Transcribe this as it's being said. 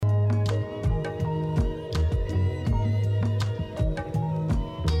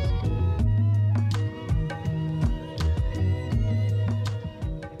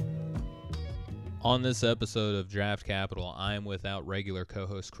On this episode of Draft Capital, I am without regular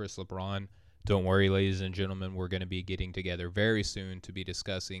co-host Chris LeBron. Don't worry, ladies and gentlemen, we're going to be getting together very soon to be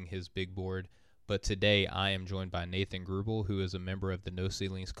discussing his big board. But today I am joined by Nathan Grubel, who is a member of the No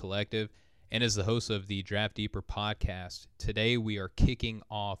Ceilings Collective and is the host of the Draft Deeper podcast. Today we are kicking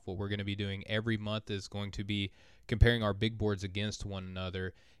off what we're going to be doing every month is going to be comparing our big boards against one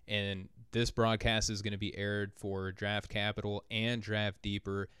another. And this broadcast is going to be aired for Draft Capital and Draft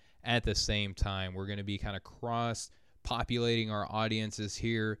Deeper at the same time. We're going to be kind of cross-populating our audiences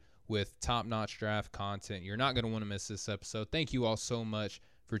here with top-notch draft content. You're not going to want to miss this episode. Thank you all so much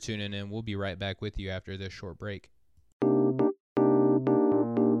for tuning in. We'll be right back with you after this short break.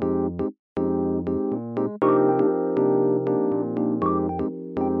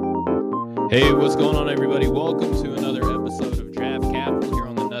 Hey, what's going on, everybody? Welcome to another episode of Draft Capital here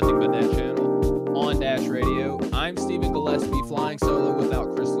on the Nothing But Net channel on Dash Radio. I'm Stephen Gillespie, flying solo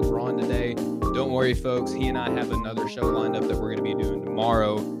without Chris LeBron today. Don't worry, folks. He and I have another show lined up that we're going to be doing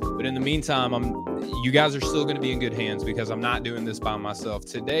tomorrow. But in the meantime, you guys are still going to be in good hands because I'm not doing this by myself.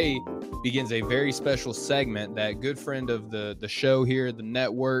 Today begins a very special segment that good friend of the show here, the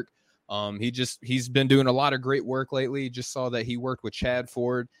network. He's been doing a lot of great work lately. Just saw that he worked with Chad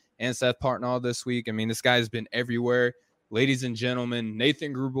Ford and Seth Partnow this week. I mean, this guy's been everywhere. Ladies and gentlemen,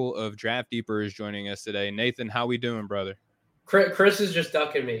 Nathan Grubel of Draft Deeper is joining us today. Nathan, how we doing, brother? Chris is just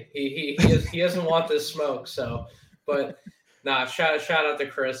ducking me. He doesn't want this smoke. So, but nah, shout out to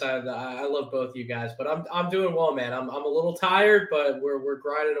Chris. I love both you guys, but I'm doing well, man. I'm a little tired, but we're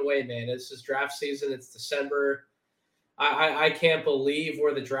grinding away, man. It's just draft season. It's December. I can't believe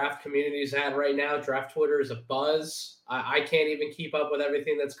where the draft community is at right now. Draft Twitter is a buzz. I can't even keep up with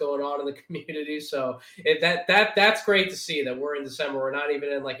everything that's going on in the community. So that's great to see that we're in December. We're not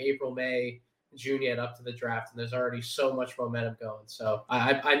even in like April, May, June yet up to the draft, and there's already so much momentum going. So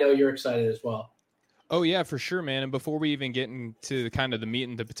I know you're excited as well. Oh yeah, for sure, man. And before we even get into kind of the meat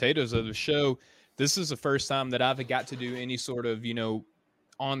and the potatoes of the show, this is the first time that I've got to do any sort of,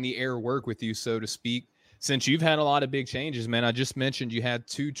 on the air work with you, so to speak. Since you've had a lot of big changes, man. I just mentioned you had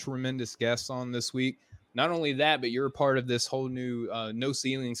two tremendous guests on this week. Not only that, but you're a part of this whole new No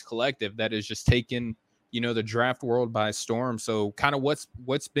Ceilings collective that has just taken, the draft world by storm. So kind of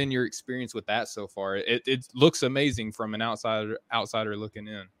what's been your experience with that so far? It looks amazing from an outsider looking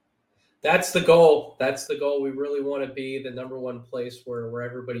in. That's the goal. We really want to be the number one place where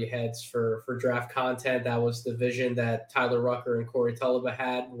everybody heads for draft content. That was the vision that Tyler Rucker and Corey Tulaba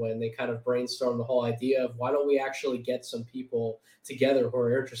had when they kind of brainstormed the whole idea of why don't we actually get some people together who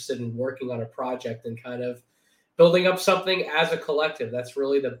are interested in working on a project and kind of building up something as a collective. That's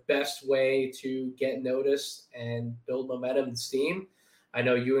really the best way to get noticed and build momentum and steam. I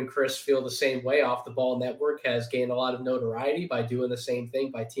know you and Chris feel the same way. Off the Ball Network has gained a lot of notoriety by doing the same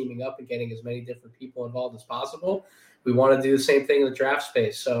thing, by teaming up and getting as many different people involved as possible. We want to do the same thing in the draft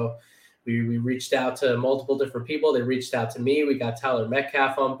space. So we reached out to multiple different people. They reached out to me. We got Tyler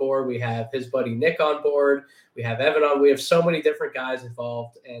Metcalf on board. We have his buddy Nick on board. We have Evan on. We have so many different guys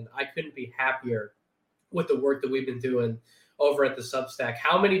involved, and I couldn't be happier with the work that we've been doing over at the Substack.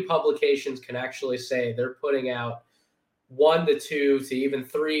 How many publications can actually say they're putting out 1 to 2 to even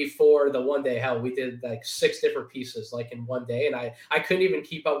 3, 4 the one day? Hell, we did like 6 different pieces like in one day, and I couldn't even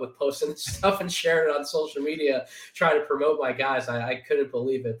keep up with posting stuff and sharing it on social media trying to promote my guys. I couldn't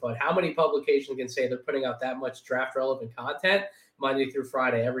believe it. But how many publications can say they're putting out that much draft relevant content Monday through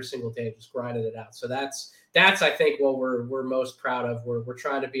Friday every single day, just grinding it out? So that's I think what we're most proud of. We're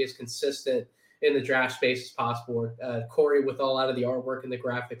trying to be as consistent in the draft space as possible. Corey with a lot of the artwork and the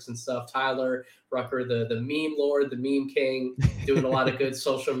graphics and stuff. Tyler Rucker, the meme lord, the meme king, doing a lot of good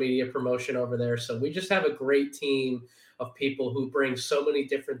social media promotion over there. So we just have a great team of people who bring so many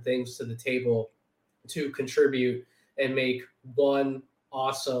different things to the table to contribute and make one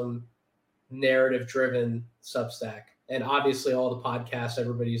awesome narrative-driven Substack. And obviously all the podcasts,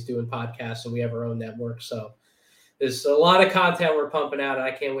 everybody's doing podcasts, and we have our own network. So there's a lot of content we're pumping out, and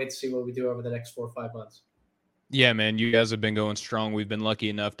I can't wait to see what we do over the next 4 or 5 months. Yeah, man, you guys have been going strong. We've been lucky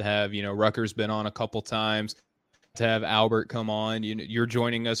enough to have, Rucker's been on a couple times, to have Albert come on. You're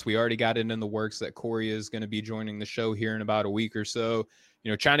joining us. We already got it in the works that Corey is going to be joining the show here in about a week or so.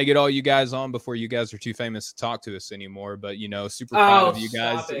 Trying to get all you guys on before you guys are too famous to talk to us anymore. But, super proud of you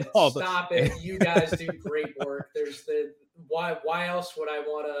guys. Stop it. You guys do great work. Why else would I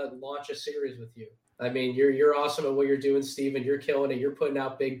want to launch a series with you? I mean, you're awesome at what you're doing, Steven. You're killing it. You're putting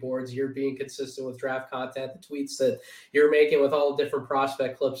out big boards. You're being consistent with draft content, the tweets that you're making with all the different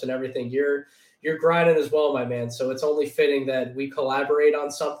prospect clips and everything. You're grinding as well, my man. So it's only fitting that we collaborate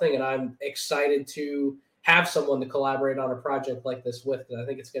on something, and I'm excited to have someone to collaborate on a project like this with, because I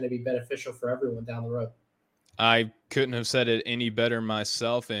think it's going to be beneficial for everyone down the road. I couldn't have said it any better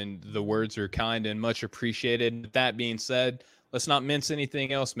myself, and the words are kind and much appreciated. With that being said, let's not mince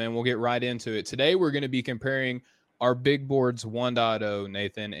anything else, man. We'll get right into it. Today, we're going to be comparing our Big Boards 1.0,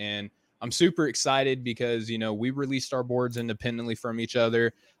 Nathan, and I'm super excited because, we released our boards independently from each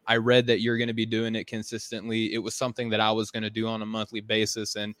other. I read that you're going to be doing it consistently. It was something that I was going to do on a monthly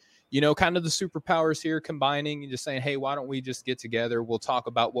basis, and kind of the superpowers here combining and just saying, hey, why don't we just get together? We'll talk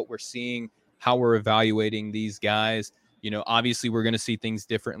about what we're seeing, how we're evaluating these guys. Obviously we're going to see things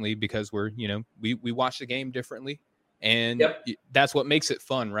differently because we watch the game differently, and that's what makes it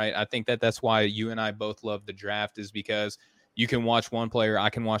fun, right? I think that's why you and I both love the draft, is because you can watch one player, I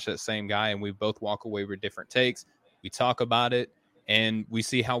can watch that same guy, and we both walk away with different takes. We talk about it and we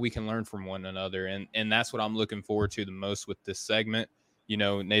see how we can learn from one another. And that's what I'm looking forward to the most with this segment.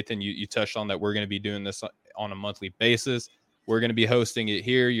 Nathan, you touched on that we're going to be doing this on a monthly basis. We're going to be hosting it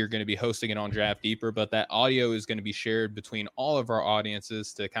here. You're going to be hosting it on Draft Deeper, but that audio is going to be shared between all of our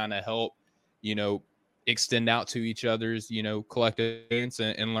audiences to kind of help, extend out to each other's, collective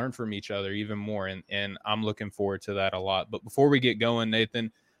and learn from each other even more. And I'm looking forward to that a lot. But before we get going,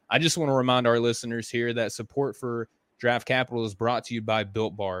 Nathan, I just want to remind our listeners here that support for Draft Capital is brought to you by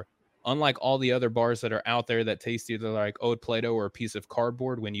Built Bar. Unlike all the other bars that are out there that taste either like old Play-Doh or a piece of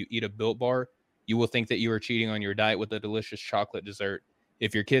cardboard, when you eat a Built Bar, you will think that you are cheating on your diet with a delicious chocolate dessert.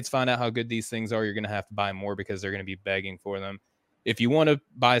 If your kids find out how good these things are, you're going to have to buy more because they're going to be begging for them. If you want to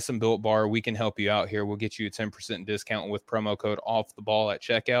buy some Built Bar, we can help you out here. We'll get you a 10% discount with promo code OFFTHEBALL at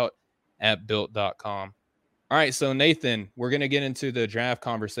checkout at built.com. All right, so Nathan, we're going to get into the draft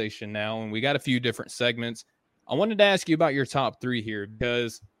conversation now, and we got a few different segments. I wanted to ask you about your top three here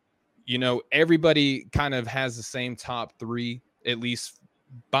because everybody kind of has the same top three, at least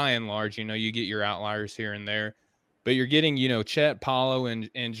by and large. You get your outliers here and there, but you're getting, Chet, Paolo, and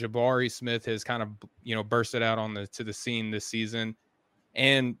Jabari Smith has kind of, bursted out to the scene this season.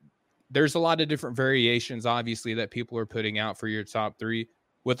 And there's a lot of different variations, obviously, that people are putting out for your top three.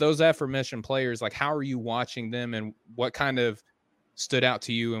 With those aforementioned players, like, how are you watching them, and what kind of stood out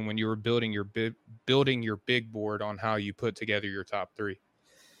to you and when you were building your big board on how you put together your top three?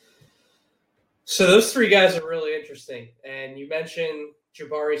 So those three guys are really interesting. And you mentioned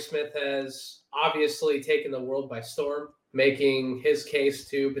Jabari Smith has obviously taken the world by storm, making his case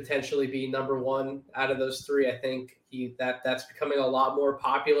to potentially be number one out of those three. I think that's becoming a lot more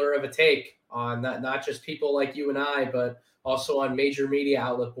popular of a take on not just people like you and I, but also on major media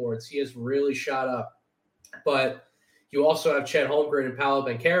outlet boards. He has really shot up. But you also have Chet Holmgren and Paolo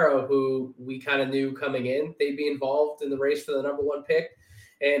Banchero, who we kind of knew coming in they'd be involved in the race for the number one pick.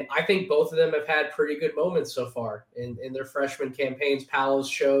 And I think both of them have had pretty good moments so far in their freshman campaigns. Paolo's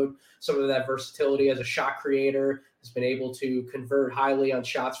showed some of that versatility as a shot creator, has been able to convert highly on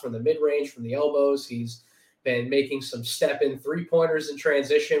shots from the mid-range, from the elbows. He's been making some step-in three-pointers in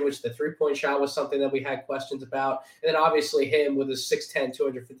transition, which the three-point shot was something that we had questions about. And then obviously him with his 6'10",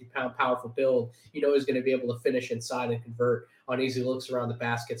 250-pound powerful build, he's going to be able to finish inside and convert on easy looks around the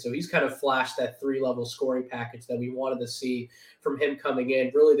basket. So he's kind of flashed that three-level scoring package that we wanted to see from him coming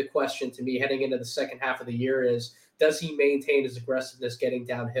in. Really the question to me heading into the second half of the year is, does he maintain his aggressiveness getting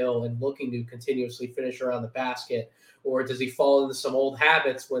downhill and looking to continuously finish around the basket? Or does he fall into some old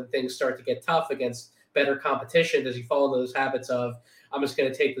habits when things start to get tough against better competition? Does he fall into those habits of, I'm just going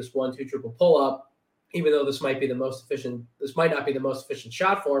to take this 1-2 triple pull up, even though this might not be the most efficient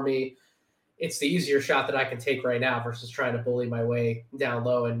shot for me. It's the easier shot that I can take right now versus trying to bully my way down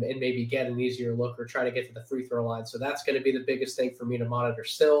low and maybe get an easier look or try to get to the free throw line. So that's going to be the biggest thing for me to monitor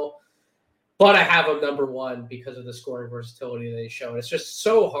still. But I have him number one because of the scoring versatility that they show. And it's just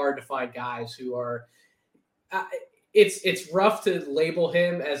so hard to find guys who are it's rough to label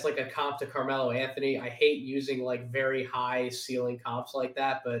him as like a comp to Carmelo Anthony. I hate using like very high ceiling comps like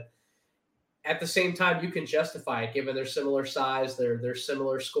that, but at the same time, you can justify it given their similar size, their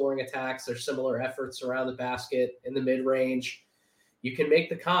similar scoring attacks, their similar efforts around the basket in the mid-range. You can make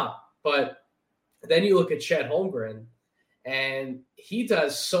the comp. But then you look at Chet Holmgren, and he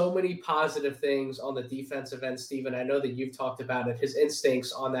does so many positive things on the defensive end, Steven. I know that you've talked about it. His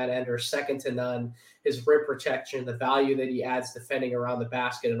instincts on that end are second to none. His rim protection, the value that he adds defending around the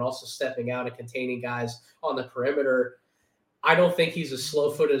basket and also stepping out and containing guys on the perimeter. I don't think he's as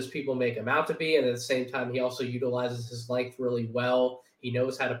slow-footed as people make him out to be. And at the same time, he also utilizes his length really well. He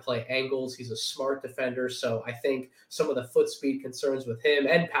knows how to play angles. He's a smart defender. So I think some of the foot speed concerns with him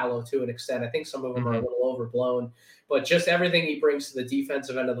and Paolo to an extent, I think some of them are a little overblown. But just everything he brings to the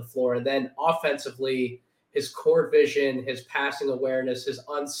defensive end of the floor. And then offensively, his court vision, his passing awareness, his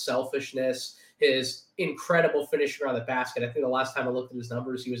unselfishness, his incredible finishing around the basket. I think the last time I looked at his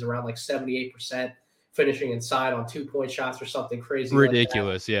numbers, he was around like 78% finishing inside on 2-point shots or something crazy.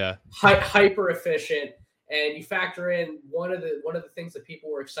 Ridiculous, like yeah. Hyper efficient. And you factor in one of the things that people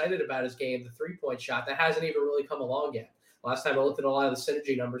were excited about his game, the 3-point shot, that hasn't even really come along yet. Last time I looked at a lot of the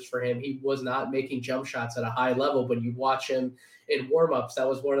synergy numbers for him, he was not making jump shots at a high level, but you watch him in warmups. That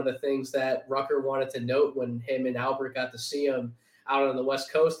was one of the things that Rucker wanted to note when him and Albert got to see him out on the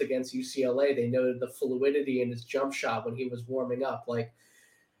West Coast against UCLA. They noted the fluidity in his jump shot when he was warming up. Like,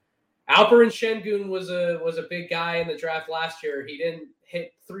 Alperen Şengün was a big guy in the draft last year. He didn't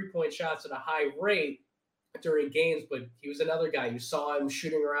hit 3-point shots at a high rate during games, but he was another guy. You saw him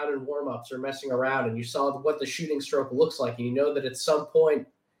shooting around in warmups or messing around, and you saw what the shooting stroke looks like, and you know that at some point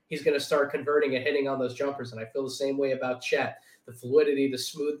he's going to start converting and hitting on those jumpers. And I feel the same way about Chet. The fluidity, the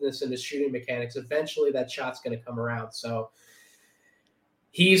smoothness in his shooting mechanics, eventually that shot's going to come around. So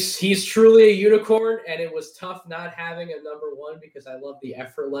he's truly a unicorn, and it was tough not having a number one because I love the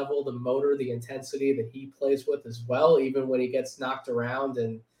effort level, the motor, the intensity that he plays with as well, even when he gets knocked around.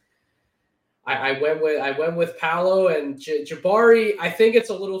 And I went with Paolo and Jabari. I think it's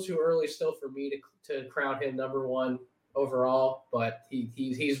a little too early still for me to crown him number one overall, but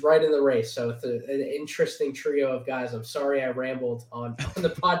he's right in the race. So it's an interesting trio of guys. I'm sorry I rambled on the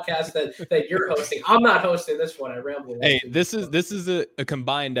podcast that you're hosting. I'm not hosting this one. I rambled. Hey, this is a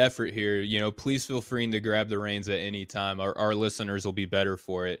combined effort here. You know, please feel free to grab the reins at any time. Our listeners will be better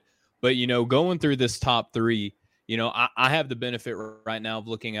for it. But, you know, going through this top three, you know, I have the benefit right now of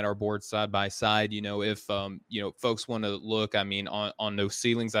looking at our board side by side. You know, if, you know, folks want to look, I mean, on those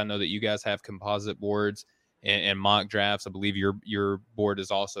ceilings, I know that you guys have composite boards and mock drafts. I believe your board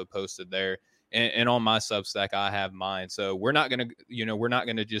is also posted there. And on my Substack, I have mine. So we're not going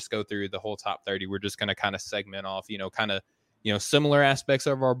to just go through the whole top 30. We're just going to kind of segment off, you know, kind of, you know, similar aspects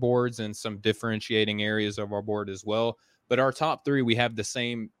of our boards and some differentiating areas of our board as well. But our top three, we have the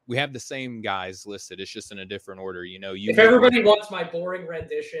same guys listed. It's just in a different order. You know, if everybody wants my boring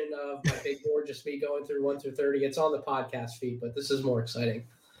rendition of my big board, just me going through 1 through 30, it's on the podcast feed, but this is more exciting.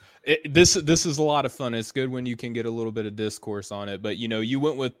 This is a lot of fun. It's good when you can get a little bit of discourse on it. But, you know, you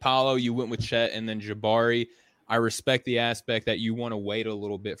went with Paolo, you went with Chet, and then Jabari. I respect the aspect that you want to wait a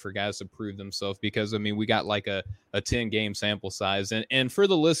little bit for guys to prove themselves because, I mean, we got like a 10-game sample size. And for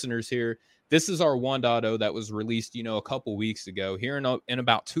the listeners here, this is our 1.0 that was released, you know, a couple weeks ago. Here in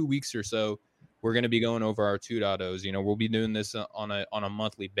about 2 weeks or so, we're going to be going over our 2.0s. You know, we'll be doing this on a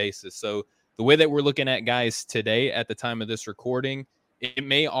monthly basis. So the way that we're looking at guys today at the time of this recording, it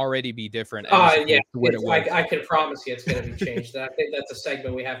may already be different. Yeah, I can promise you it's going to be changed. I think that's a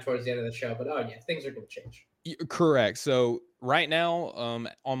segment we have towards the end of the show. But, things are going to change. Correct. So right now,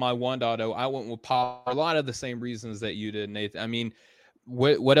 on my 1.0, I went with Paul. A lot of the same reasons that you did, Nathan. I mean,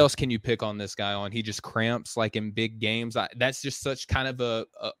 what else can you pick on this guy on? He just cramps like in big games. That's just such kind of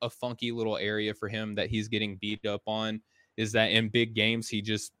a funky little area for him that he's getting beat up on, is that in big games, he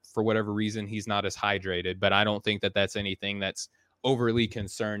just, for whatever reason, he's not as hydrated. But I don't think that that's anything that's overly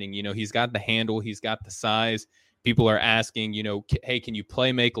concerning. You know, he's got the handle, he's got the size. People are asking, you know, hey, can you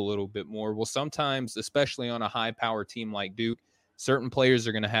play make a little bit more? Well, sometimes, especially on a high power team like Duke, certain players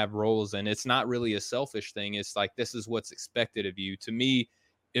are going to have roles, and it's not really a selfish thing. It's like, this is what's expected of you. To me,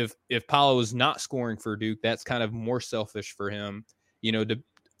 if Paolo is not scoring for Duke, that's kind of more selfish for him, you know,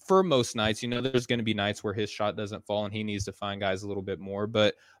 for most nights. You know, there's going to be nights where his shot doesn't fall and he needs to find guys a little bit more,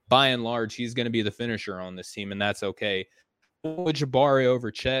 but by and large, he's going to be the finisher on this team, and that's okay. With Jabari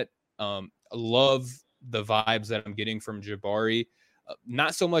over Chet, love the vibes that I'm getting from Jabari.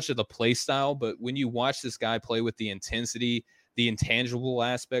 Not so much of the play style, but when you watch this guy play with the intensity, the intangible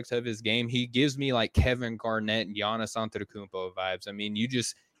aspects of his game, he gives me like Kevin Garnett and Giannis Antetokounmpo vibes. I mean,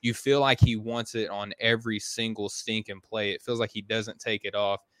 you feel like he wants it on every single stinking play. It feels like he doesn't take it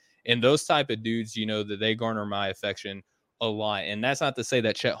off. And those type of dudes, you know, that they garner my affection a lot. And that's not to say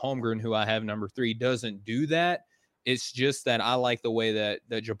that Chet Holmgren, who I have number 3, doesn't do that. It's just that I like the way that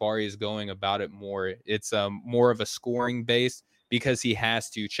Jabari is going about it more. It's more of a scoring base because he has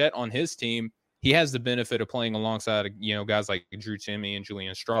to. Chet on his team, he has the benefit of playing alongside, you know, guys like Drew Timme and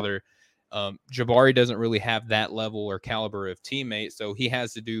Julian Strawther. Jabari doesn't really have that level or caliber of teammate, so he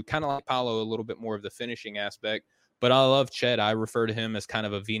has to do kind of like Paolo, a little bit more of the finishing aspect. But I love Chet. I refer to him as kind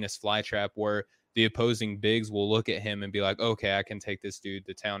of a Venus flytrap where the opposing bigs will look at him and be like, okay, I can take this dude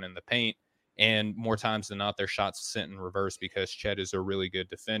to town in the paint. And more times than not, their shots sent in reverse because Chet is a really good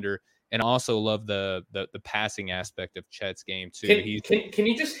defender. And also love the passing aspect of Chet's game too. Can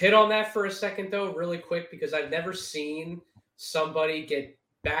you just hit on that for a second though, really quick? Because I've never seen somebody get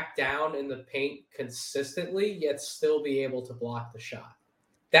back down in the paint consistently yet still be able to block the shot.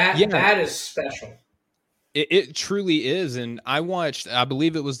 That is special. It truly is. And I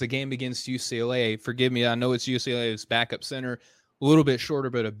believe it was the game against UCLA. Forgive me, I know it's UCLA's backup center, a little bit shorter,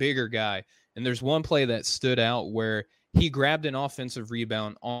 but a bigger guy. And there's one play that stood out where he grabbed an offensive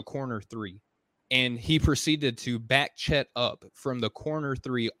rebound on corner three, and he proceeded to back Chet up from the corner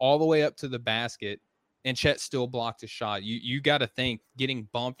three all the way up to the basket, and Chet still blocked a shot. You got to think, getting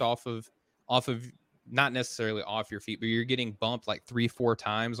bumped off of not necessarily off your feet, but you're getting bumped like 3-4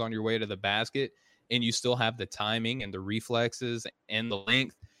 times on your way to the basket, and you still have the timing and the reflexes and the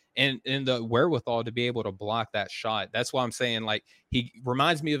length and the wherewithal to be able to block that shot. That's why I'm saying, like, he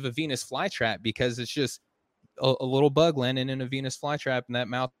reminds me of a Venus flytrap, because it's just a little bug landing in a Venus flytrap, and that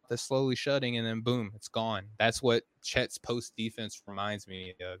mouth is slowly shutting, and then boom, it's gone. That's what Chet's post defense reminds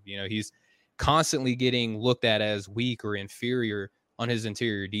me of. He's constantly getting looked at as weak or inferior on his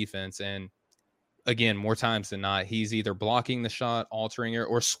interior defense, and again, more times than not, he's either blocking the shot, altering it,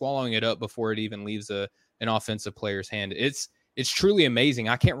 or swallowing it up before it even leaves an offensive player's hand. It's truly amazing.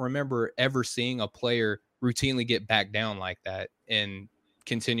 I can't remember ever seeing a player routinely get back down like that and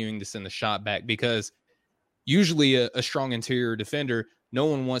continuing to send the shot back, because usually a strong interior defender, no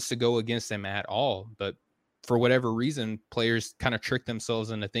one wants to go against them at all. But for whatever reason, players kind of trick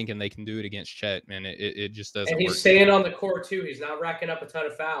themselves into thinking they can do it against Chet, man. It just doesn't work. And he's staying on the court too. He's not racking up a ton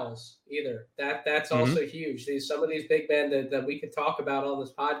of fouls either. That's also huge. Some of these big men that we could talk about on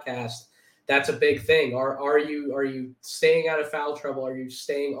this podcast, that's a big thing. Are you staying out of foul trouble? Are you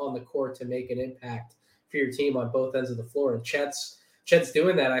staying on the court to make an impact for your team on both ends of the floor? And Chet's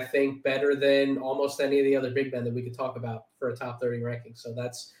doing that, I think, better than almost any of the other big men that we could talk about for a top 30 ranking. So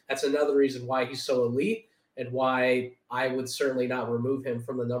that's another reason why he's so elite, and why I would certainly not remove him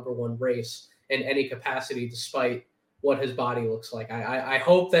from the number one race in any capacity, despite what his body looks like. I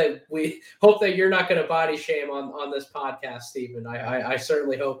hope that you're not going to body shame on this podcast, Stephen. I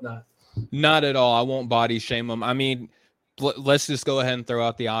certainly hope not. Not at all. I won't body shame him. I mean, let's just go ahead and throw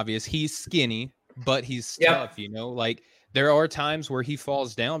out the obvious. He's skinny, but he's tough, like, there are times where he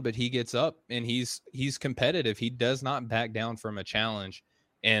falls down, but he gets up and he's competitive. He does not back down from a challenge,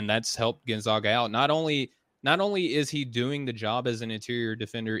 and that's helped Gonzaga out. Not only is he doing the job as an interior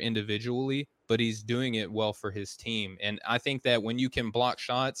defender individually, but he's doing it well for his team. And I think that when you can block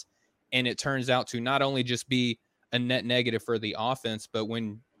shots and it turns out to not only just be a net negative for the offense, but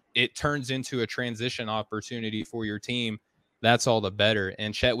when it turns into a transition opportunity for your team, that's all the better.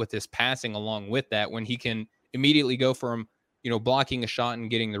 And Chet, with his passing along with that, when he can immediately go from, blocking a shot and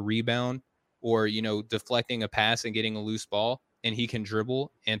getting the rebound, or, deflecting a pass and getting a loose ball, and he can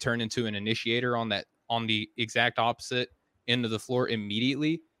dribble and turn into an initiator on the exact opposite end of the floor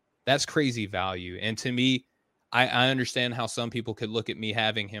immediately, that's crazy value. And to me, I understand how some people could look at me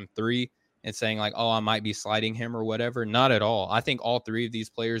having him 3 and saying like, oh, I might be sliding him or whatever. Not at all. I think all 3 of these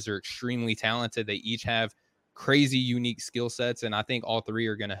players are extremely talented. They each have crazy unique skill sets, and I think all 3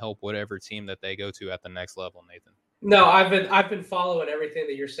 are going to help whatever team that they go to at the next level, Nathan. No, I've been following everything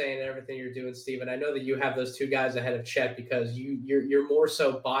that you're saying and everything you're doing, Steven. I know that you have those 2 guys ahead of Chet because you're more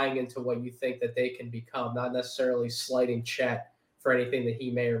so buying into what you think that they can become, not necessarily slighting Chet for anything that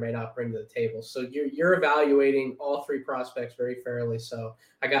he may or may not bring to the table. So you're evaluating all 3 prospects very fairly. So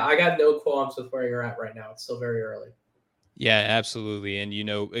I got no qualms with where you're at right now. It's still very early. Yeah, absolutely. And,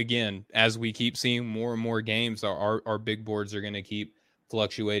 again, as we keep seeing more and more games, our big boards are going to keep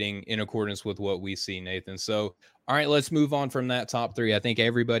fluctuating in accordance with what we see, Nathan. So, all right, let's move on from that top 3. I think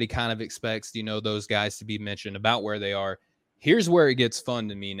everybody kind of expects, those guys to be mentioned about where they are. Here's where it gets fun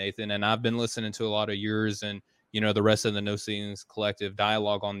to me, Nathan. And I've been listening to a lot of yours and, the rest of the No Ceilings Collective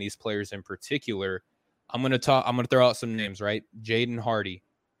dialogue on these players in particular. I'm going to throw out some names, right? Jaden Hardy,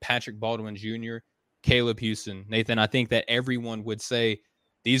 Patrick Baldwin Jr., Caleb Houston. Nathan, I think that everyone would say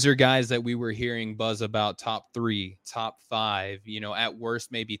these are guys that we were hearing buzz about top 3, top 5, at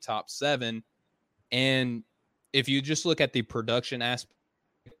worst, maybe top 7. And if you just look at the production aspect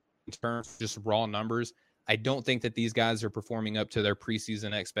in terms of just raw numbers, I don't think that these guys are performing up to their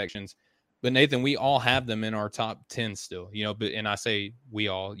preseason expectations. But Nathan, we all have them in our top 10 still, and I say we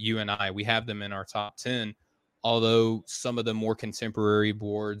all, you and I, we have them in our top 10. Although some of the more contemporary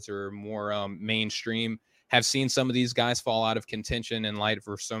boards or more mainstream have seen some of these guys fall out of contention in light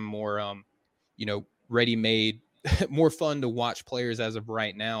for some more, ready-made, more fun to watch players as of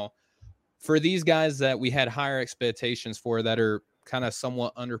right now. For these guys that we had higher expectations for that are kind of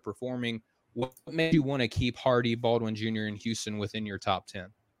somewhat underperforming, what made you want to keep Hardy, Baldwin Jr., and Houston within your top 10?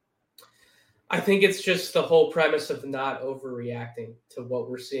 I think it's just the whole premise of not overreacting to what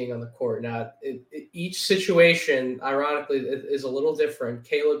we're seeing on the court. Now, each situation, ironically, is a little different.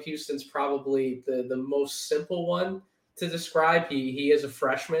 Caleb Houston's probably the most simple one to describe. He is a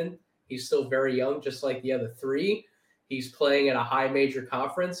freshman. He's still very young, just like the other three. He's playing at a high major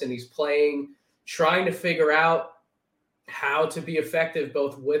conference, and he's trying to figure out how to be effective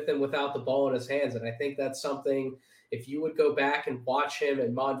both with and without the ball in his hands. And I think that's something, if you would go back and watch him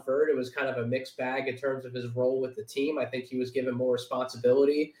at Montverde, it was kind of a mixed bag in terms of his role with the team. I think he was given more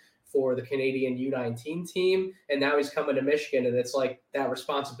responsibility for the Canadian U19 team, and now he's coming to Michigan, and it's like that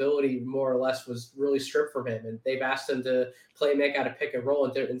responsibility more or less was really stripped from him, and they've asked him to make out of pick and roll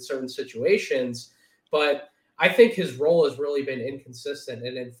in certain situations. But I think his role has really been inconsistent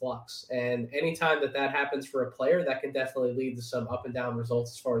and in flux. And anytime that happens for a player, that can definitely lead to some up and down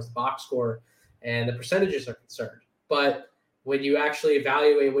results as far as the box score and the percentages are concerned. But when you actually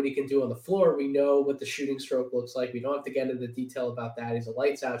evaluate what he can do on the floor, we know what the shooting stroke looks like. We don't have to get into the detail about that. He's a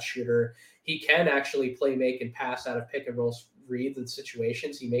lights out shooter. He can actually play, make, and pass out of pick and roll reads and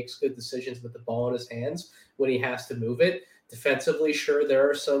situations. He makes good decisions with the ball in his hands when he has to move it. Defensively, sure, there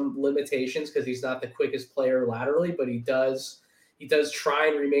are some limitations because he's not the quickest player laterally, but he does try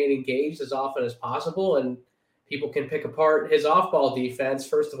and remain engaged as often as possible. And people can pick apart his off-ball defense.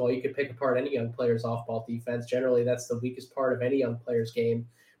 First of all, you can pick apart any young player's off-ball defense. Generally, that's the weakest part of any young player's game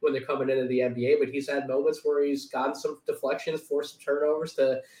when they're coming into the NBA. But he's had moments where he's gotten some deflections, forced some turnovers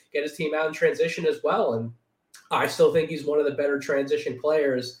to get his team out in transition as well. And I still think he's one of the better transition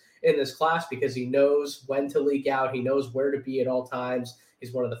players in this class because he knows when to leak out. He knows where to be at all times.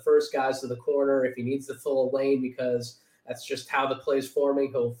 He's one of the first guys to the corner. If he needs to fill a lane because that's just how the play's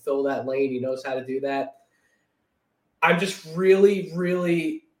forming, he'll fill that lane. He knows how to do that. I'm just really,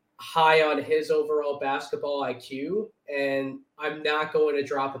 really high on his overall basketball IQ, and I'm not going to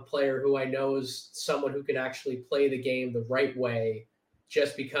drop a player who I know is someone who can actually play the game the right way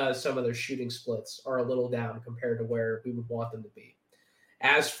just because some of their shooting splits are a little down compared to where we would want them to be.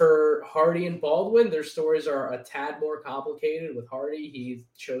 As for Hardy and Baldwin, their stories are a tad more complicated. With Hardy, he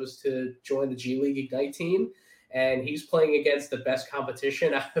chose to join the G League Ignite team, and he's playing against the best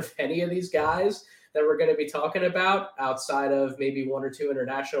competition out of any of these guys that we're going to be talking about, outside of maybe one or two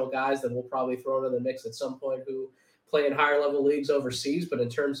international guys that we'll probably throw into the mix at some point who play in higher level leagues overseas. But in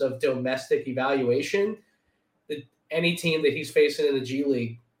terms of domestic evaluation, any team that he's facing in the G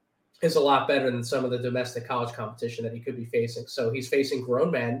League is a lot better than some of the domestic college competition that he could be facing. So he's facing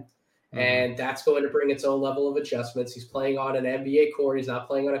grown men, and that's going to bring its own level of adjustments. He's playing on an NBA court. He's not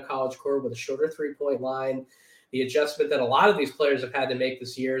playing on a college court with a shorter three-point line. The adjustment that a lot of these players have had to make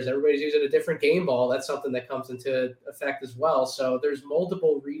this year is everybody's using a different game ball. That's something that comes into effect as well. So there's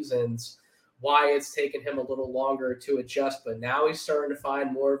multiple reasons why it's taken him a little longer to adjust, but now he's starting to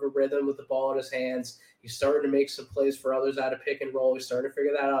find more of a rhythm with the ball in his hands. He's starting to make some plays for others out of pick and roll. He's starting to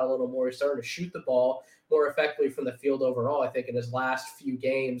figure that out a little more. He's starting to shoot the ball more effectively from the field overall. I think in his last few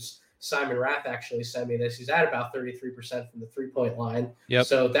games, Simon Rath actually sent me this. He's at about 33% from the three-point line. Yep.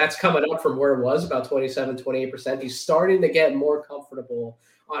 So that's coming up from where it was, about 27, 28%. He's starting to get more comfortable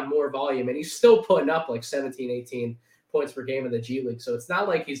on more volume, and he's still putting up like 17, 18 points per game in the G League. So it's not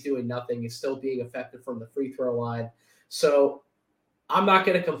like he's doing nothing. He's still being effective from the free throw line. So I'm not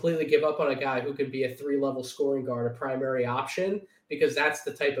going to completely give up on a guy who can be a three-level scoring guard, a primary option, because that's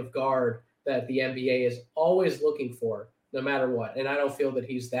the type of guard that the NBA is always looking for, no matter what. And I don't feel that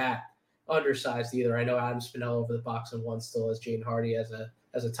he's that undersized either. I know Adam Spinell over the box and one still has Jaden Hardy as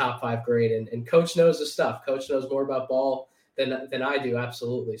a top 5 grade, and Coach knows his stuff. Coach knows more about ball than I do,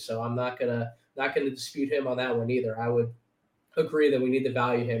 absolutely. So I'm not gonna dispute him on that one either. I would agree that we need to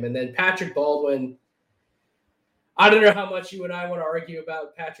value him. And then Patrick Baldwin, I don't know how much you and I want to argue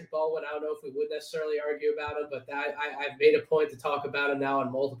about Patrick Baldwin. I don't know if we would necessarily argue about him, but I've made a point to talk about him now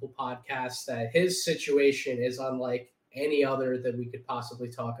on multiple podcasts that his situation is unlike any other that we could possibly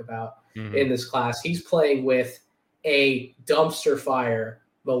talk about in this class. He's playing with a dumpster fire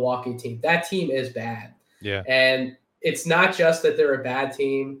Milwaukee team. That team is bad. Yeah. And it's not just that they're a bad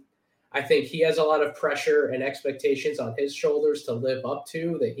team. I think he has a lot of pressure and expectations on his shoulders to live up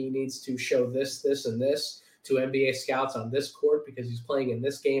to, that he needs to show this, and this to NBA scouts on this court because he's playing in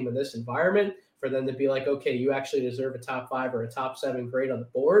this game in this environment, for them to be like, okay, you actually deserve a top 5 or a top 7 grade on the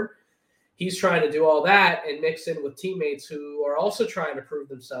board. He's trying to do all that and mix in with teammates who are also trying to prove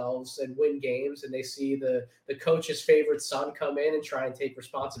themselves and win games. And they see the coach's favorite son come in and try and take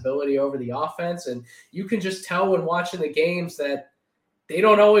responsibility over the offense. And you can just tell when watching the games that they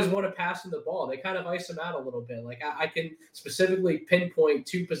don't always want to pass him the ball. They kind of ice him out a little bit. Like I can specifically pinpoint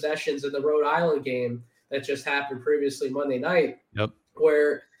 2 possessions in the Rhode Island game that just happened previously Monday night,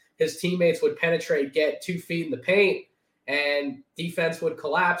 where his teammates would penetrate, get 2 feet in the paint, and defense would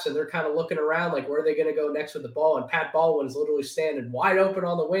collapse, and they're kind of looking around like, where are they going to go next with the ball? And Pat Baldwin is literally standing wide open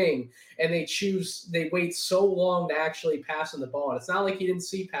on the wing, and they wait so long to actually pass him the ball. And it's not like he didn't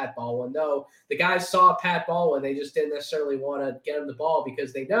see Pat Baldwin. No, the guys saw Pat Baldwin. They just didn't necessarily want to get him the ball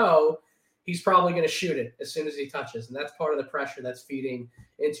because they know he's probably going to shoot it as soon as he touches. And that's part of the pressure that's feeding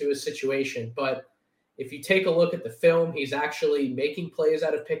into his situation. But if you take a look at the film, he's actually making plays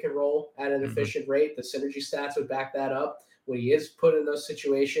out of pick and roll at an efficient rate. The synergy stats would back that up. When he is put in those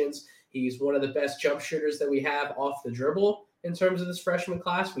situations, he's one of the best jump shooters that we have off the dribble in terms of this freshman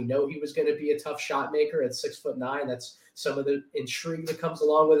class. We know he was going to be a tough shot maker at 6'9". That's some of the intrigue that comes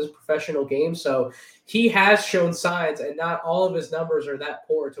along with his professional game. So he has shown signs, and not all of his numbers are that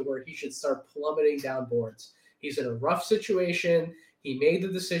poor to where he should start plummeting down boards. He's in a rough situation. He made the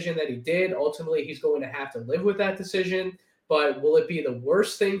decision that he did. Ultimately, he's going to have to live with that decision. But will it be the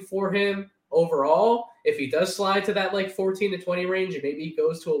worst thing for him overall if he does slide to that like 14 to 20 range and maybe he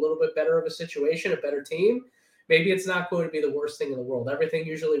goes to a little bit better of a situation, a better team? Maybe it's not going to be the worst thing in the world. Everything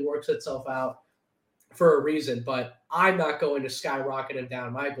usually works itself out for a reason, but I'm not going to skyrocket him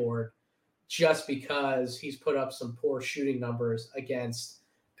down my board just because he's put up some poor shooting numbers against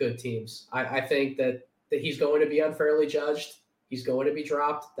good teams. I think that he's going to be unfairly judged. He's going to be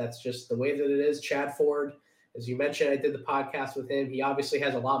dropped. That's just the way that it is. Chad Ford, as you mentioned, I did the podcast with him. He obviously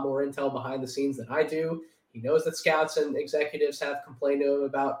has a lot more intel behind the scenes than I do. He knows that scouts and executives have complained to him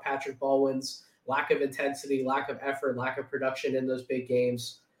about Patrick Baldwin's lack of intensity, lack of effort, lack of production in those big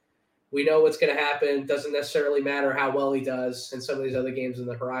games. We know what's going to happen. Doesn't necessarily matter how well he does in some of these other games in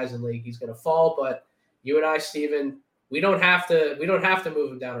the Horizon League. He's going to fall, but you and I, Steven, we don't have to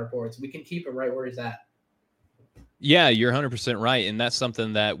move him down our boards. We can keep him right where he's at. Yeah, you're 100% right. And that's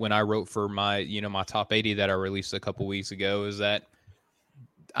something that when I wrote for my, my top 80 that I released a couple weeks ago, is that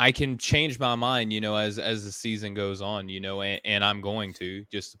I can change my mind, as the season goes on, and I'm going to,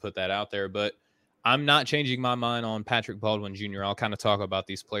 just to put that out there. But I'm not changing my mind on Patrick Baldwin Jr. I'll kind of talk about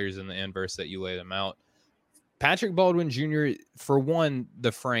these players in the inverse that you lay them out. Patrick Baldwin Jr., for one,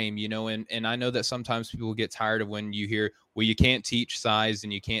 the frame, and I know that sometimes people get tired of when you hear, well, you can't teach size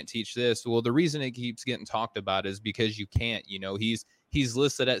and you can't teach this. Well, the reason it keeps getting talked about is because you can't. He's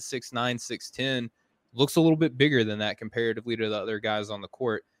listed at 6'9", 6'10", looks a little bit bigger than that comparatively to the other guys on the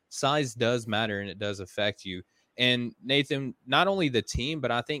court. Size does matter and it does affect you. And Nathan, not only the team,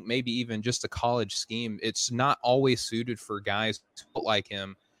 but I think maybe even just a college scheme, it's not always suited for guys like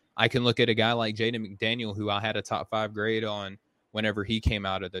him. I can look at a guy like Jaden McDaniel, who I had a top 5 grade on whenever he came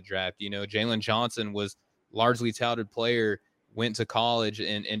out of the draft. Jalen Johnson was largely touted player, went to college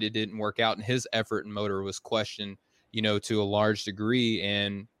and it didn't work out. And his effort and motor was questioned, to a large degree.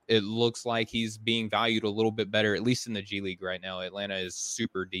 And it looks like he's being valued a little bit better, at least in the G League right now. Atlanta is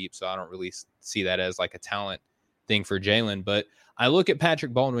super deep, so I don't really see that as like a talent thing for Jalen. But I look at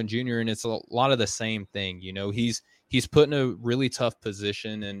Patrick Baldwin Jr. and it's a lot of the same thing. He's put in a really tough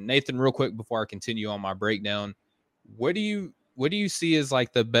position. And Nathan, real quick before I continue on my breakdown, what do you see as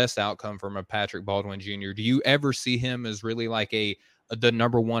like the best outcome from a Patrick Baldwin Jr.? Do you ever see him as really like the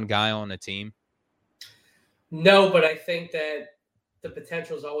number one guy on a team? No, but I think that the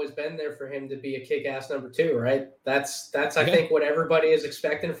potential has always been there for him to be a kick-ass number 2, right? That's I think what everybody is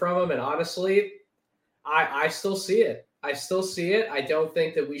expecting from him. And honestly, I still see it. I don't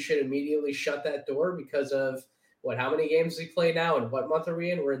think that we should immediately shut that door because of how many games has he played now? And what month are we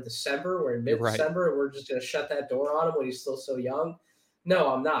in? We're in December. We're in mid-December. Right. And we're just going to shut that door on him when he's still so young?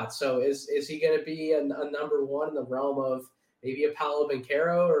 No, I'm not. So is he going to be a number 1 in the realm of maybe a Paolo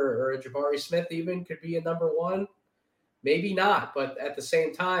Banchero or a Jabari Smith even could be a number 1? Maybe not. But at the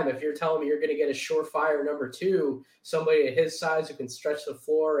same time, if you're telling me you're going to get a surefire number 2, somebody at his size who can stretch the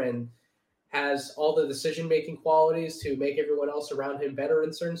floor and has all the decision-making qualities to make everyone else around him better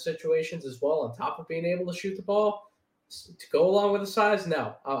in certain situations as well, on top of being able to shoot the ball, to go along with the size,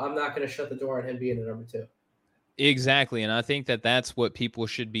 no, I'm not going to shut the door on him being a number 2. Exactly, and I think that that's what people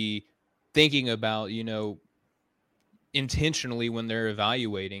should be thinking about, intentionally when they're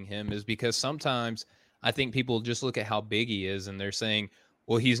evaluating him, is because sometimes I think people just look at how big he is and they're saying,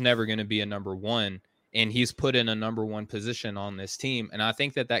 well, he's never going to be a number 1. And he's put in a number 1 position on this team. And I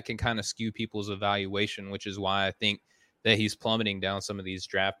think that can kind of skew people's evaluation, which is why I think that he's plummeting down some of these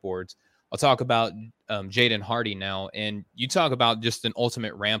draft boards. I'll talk about Jaden Hardy now. And you talk about just an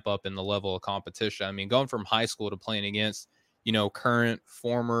ultimate ramp up in the level of competition. I mean, going from high school to playing against, current,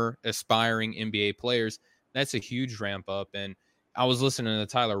 former, aspiring NBA players, that's a huge ramp up. And I was listening to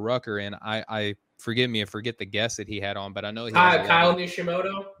Tyler Rucker, and I forgive me, I forget the guest that he had on, but I know he had Kyle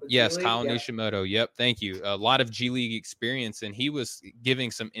Nishimoto. Yes, Kyle Nishimoto. Yep, thank you. A lot of G League experience, and he was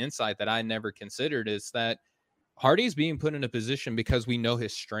giving some insight that I never considered, is that Hardy's being put in a position because we know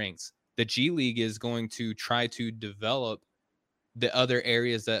his strengths. The G League is going to try to develop the other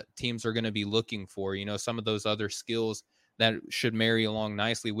areas that teams are going to be looking for, some of those other skills that should marry along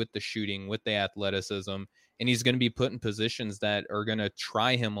nicely with the shooting, with the athleticism. And he's going to be put in positions that are going to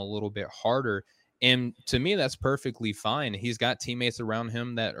try him a little bit harder. And to me, that's perfectly fine. He's got teammates around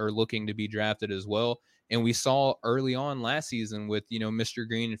him that are looking to be drafted as well. And we saw early on last season with, Mr.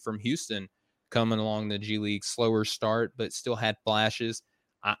 Green from Houston coming along the G League, slower start, but still had flashes.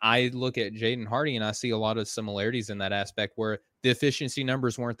 I look at Jaden Hardy and I see a lot of similarities in that aspect where the efficiency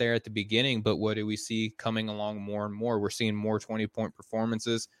numbers weren't there at the beginning, but what do we see coming along more and more? We're seeing more 20-point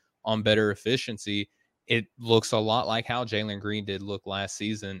performances on better efficiency. It looks a lot like how Jalen Green did look last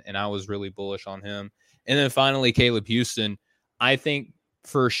season, and I was really bullish on him. And then finally, Caleb Houston. I think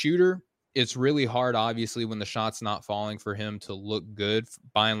for a shooter, it's really hard, obviously, when the shot's not falling for him to look good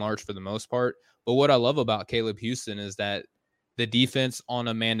by and large for the most part. But what I love about Caleb Houston is that the defense on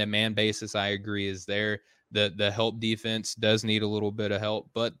a man-to-man basis, I agree, is there. The help defense does need a little bit of help,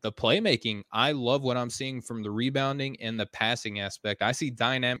 but the playmaking, I love what I'm seeing from the rebounding and the passing aspect. I see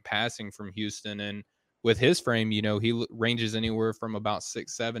dynamic passing from Houston, and with his frame, he ranges anywhere from about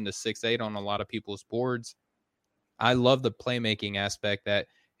 6'7" to 6'8" on a lot of people's boards. I love the playmaking aspect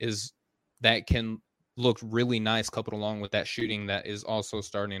that can look really nice coupled along with that shooting that is also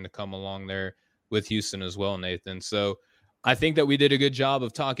starting to come along there with Houston as well, Nathan. So I think that we did a good job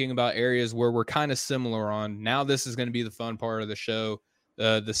of talking about areas where we're kind of similar on. Now this is going to be the fun part of the show.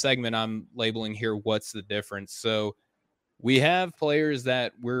 The segment I'm labeling here, what's the difference? So we have players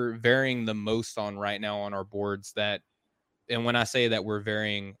that we're varying the most on right now on our boards and when I say that we're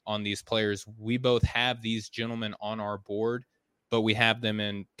varying on these players, we both have these gentlemen on our board, but we have them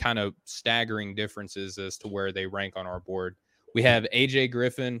in kind of staggering differences as to where they rank on our board. We have AJ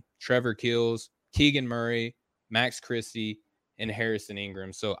Griffin, Trevor Keels, Keegan Murray, Max Christie, and Harrison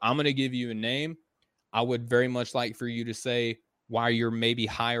Ingram. So I'm going to give you a name. I would very much like for you to say why you're maybe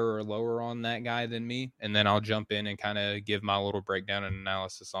higher or lower on that guy than me, and then I'll jump in and kind of give my little breakdown and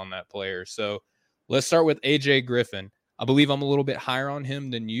analysis on that player. So let's start with AJ Griffin. I believe I'm a little bit higher on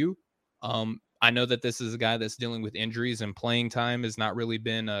him than you. I know that this is a guy that's dealing with injuries and playing time has not really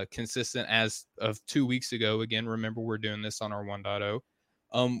been consistent as of 2 weeks ago. Again, remember we're doing this on our 1.0.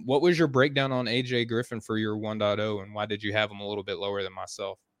 What was your breakdown on AJ Griffin for your 1.0, and why did you have him a little bit lower than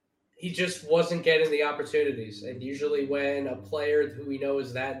myself? He just wasn't getting the opportunities. And usually when a player who we know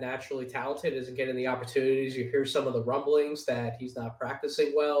is that naturally talented isn't getting the opportunities, you hear some of the rumblings that he's not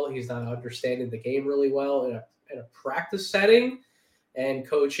practicing well, he's not understanding the game really well in a practice setting. And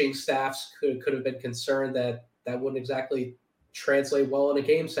coaching staffs could have been concerned that that wouldn't exactly translate well in a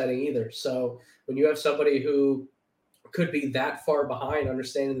game setting either. So when you have somebody who could be that far behind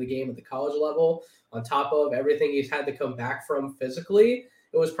understanding the game at the college level, on top of everything he's had to come back from physically,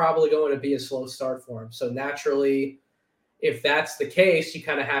 it was probably going to be a slow start for him. So naturally, if that's the case, you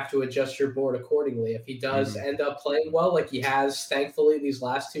kind of have to adjust your board accordingly. If he does end up playing well, like he has, thankfully, these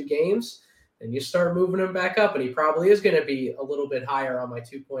last two games, then you start moving him back up, and he probably is going to be a little bit higher on my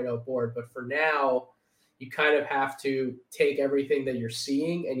 2.0 board. But for now, you kind of have to take everything that you're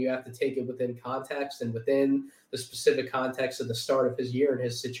seeing, and you have to take it within context and within the specific context of the start of his year and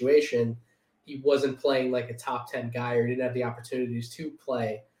his situation. He wasn't playing like a top 10 guy, or didn't have the opportunities to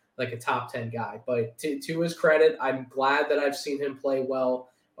play like a top 10 guy. But to his credit, I'm glad that I've seen him play well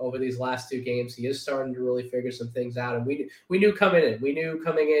over these last two games. He is starting to really figure some things out. And we knew coming in. We knew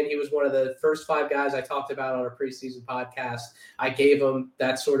coming in he was one of the first five guys I talked about on our preseason podcast. I gave him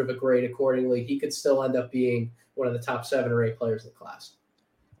that sort of a grade accordingly. He could still end up being one of the top 7 or 8 players in the class.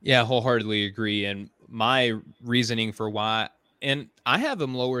 Yeah, wholeheartedly agree. And my reasoning for why, and I have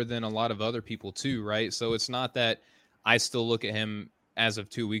him lower than a lot of other people too, right? So it's not that I still look at him as of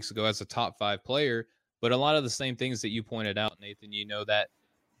 2 weeks ago as a top 5 player, but a lot of the same things that you pointed out, Nathan, that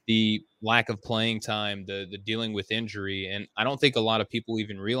the lack of playing time, the dealing with injury. And I don't think a lot of people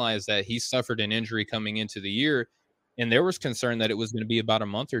even realize that he suffered an injury coming into the year. And there was concern that it was going to be about a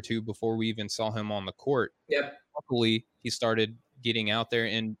month or two before we even saw him on the court. Yep. Luckily, he started getting out there,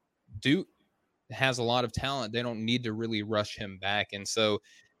 and Duke has a lot of talent. They don't need to really rush him back. And so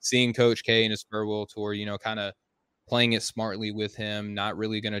seeing Coach K and his farewell tour, kind of playing it smartly with him, not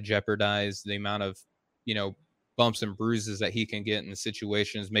really going to jeopardize the amount of, bumps and bruises that he can get in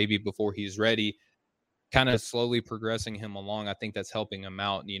situations maybe before he's ready, kind of slowly progressing him along. I think that's helping him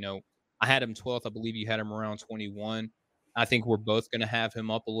out. I had him 12th. I believe you had him around 21. I think we're both going to have him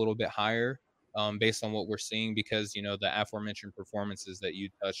up a little bit higher based on what we're seeing because, the aforementioned performances that you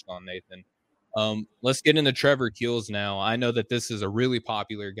touched on, Nathan. Let's get into Trevor Keels now. I know that this is a really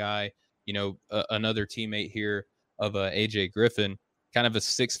popular guy, another teammate here of AJ Griffin, kind of a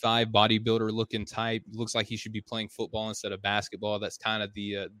 6'5" bodybuilder looking type. Looks like he should be playing football instead of basketball. That's kind of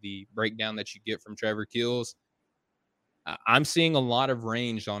the breakdown that you get from Trevor Keels. I'm seeing a lot of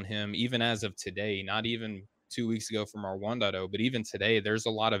range on him, even as of today, not even 2 weeks ago from our 1.0, but even today, there's a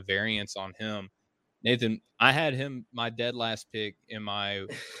lot of variance on him. Nathan, I had him my dead last pick in my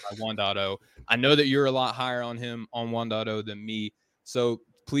 1.0. I know that you're a lot higher on him on 1.0 than me. So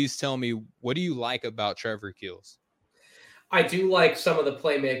please tell me, what do you like about Trevor Keels? I do like some of the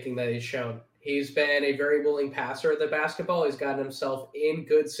playmaking that he's shown. He's been a very willing passer of the basketball. He's gotten himself in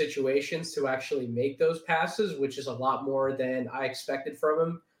good situations to actually make those passes, which is a lot more than I expected from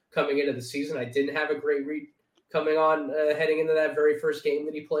him coming into the season. I didn't have a great read coming on heading into that very first game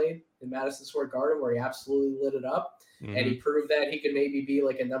that he played in Madison Square Garden, where he absolutely lit it up. Mm-hmm. And he proved that he could maybe be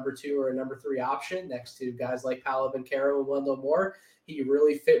like a number 2 or a number 3 option next to guys like Paolo Banchero and Wendell Moore. He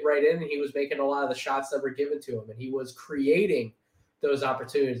really fit right in, and he was making a lot of the shots that were given to him, and he was creating those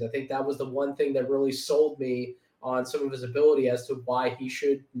opportunities. I think that was the one thing that really sold me on some of his ability as to why he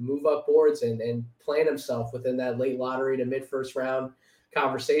should move up boards and plant himself within that late lottery to mid-first round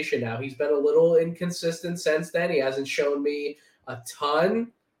conversation. Now, he's been a little inconsistent since then. He hasn't shown me a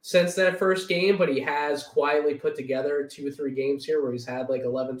ton since that first game, but he has quietly put together 2 or 3 games here where he's had like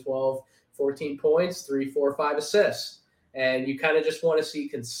 11, 12, 14 points, 3, 4, 5 assists. And you kind of just want to see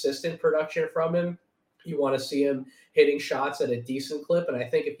consistent production from him. You want to see him hitting shots at a decent clip. And I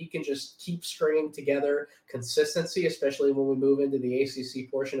think if he can just keep stringing together consistency, especially when we move into the ACC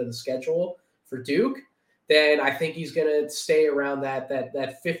portion of the schedule for Duke, then I think he's going to stay around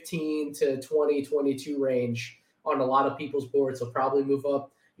that 15 to 20, 22 range on a lot of people's boards. He'll probably move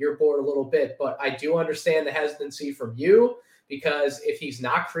up your board a little bit. But I do understand the hesitancy from you, because if he's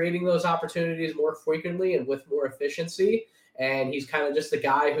not creating those opportunities more frequently and with more efficiency, and he's kind of just a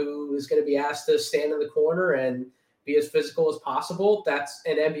guy who is going to be asked to stand in the corner and be as physical as possible, that's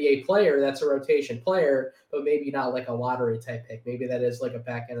an NBA player. That's a rotation player, but maybe not like a lottery type pick. Maybe that is like a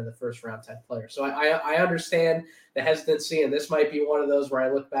back end of the first round type player. So I understand the hesitancy, and this might be one of those where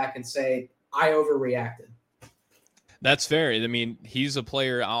I look back and say, I overreacted. That's fair. I mean, he's a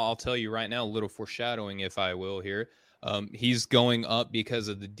player, I'll tell you right now, a little foreshadowing, if I will here. He's going up because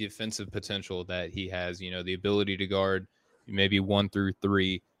of the defensive potential that he has, the ability to guard maybe 1 through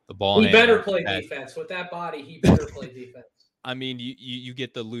 3, the ball. He better play defense with that body. He better play defense. I mean, you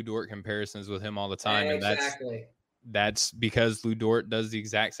get the Lou Dort comparisons with him all the time. Exactly. And that's because Lou Dort does the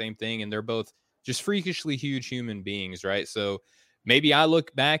exact same thing, and they're both just freakishly huge human beings, right? So maybe I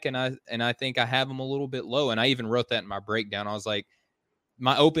look back and I think I have him a little bit low. And I even wrote that in my breakdown. I was like,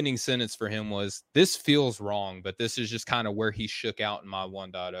 my opening sentence for him was, this feels wrong, but this is just kind of where he shook out in my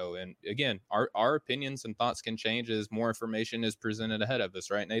 1.0. And again, our opinions and thoughts can change as more information is presented ahead of us,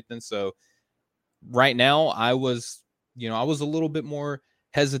 right, Nathan? So right now I was a little bit more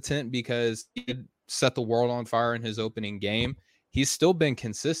hesitant because he had set the world on fire in his opening game. He's still been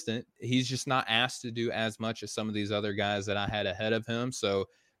consistent. He's just not asked to do as much as some of these other guys that I had ahead of him. So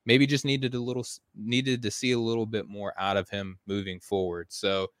maybe just needed to see a little bit more out of him moving forward.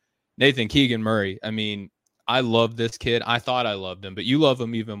 So Nathan, Keegan Murray, I mean, I love this kid. I thought I loved him, but you love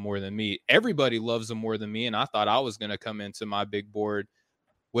him even more than me. Everybody loves him more than me, and I thought I was going to come into my big board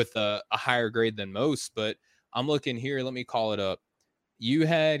with a higher grade than most, but I'm looking here. Let me call it up. You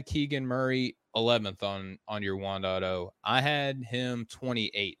had Keegan Murray 11th on your 1.0. I had him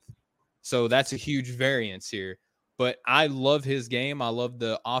 28th. So that's a huge variance here. But I love his game. I love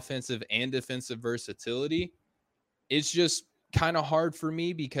the offensive and defensive versatility. It's just kind of hard for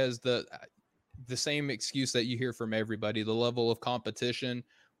me because the same excuse that you hear from everybody, the level of competition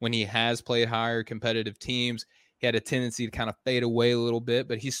when he has played higher competitive teams, he had a tendency to kind of fade away a little bit,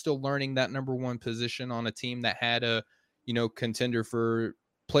 but he's still learning that number 1 position on a team that had a, contender for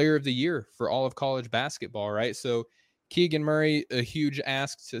player of the year for all of college basketball, right? So Keegan Murray, a huge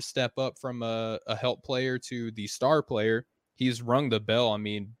ask to step up from a help player to the star player. He's rung the bell. I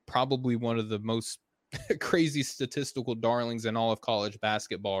mean, probably one of the most crazy statistical darlings in all of college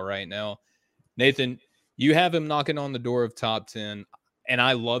basketball right now. Nathan, you have him knocking on the door of top 10, and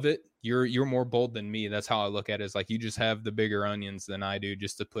I love it. You're more bold than me. That's how I look at it. It's like you just have the bigger onions than I do,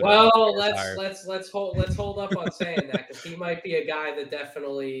 just to put. Well, let's hold up on saying that, because he might be a guy that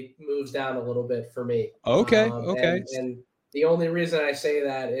definitely moves down a little bit for me. Okay. And the only reason I say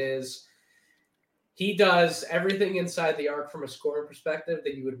that is he does everything inside the arc from a scoring perspective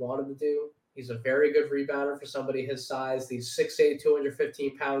that you would want him to do. He's a very good rebounder for somebody his size. These 6'8",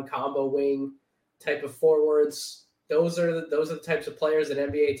 215-pound combo wing type of forwards. Those are the types of players that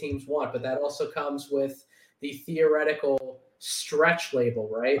NBA teams want, but that also comes with the theoretical stretch label,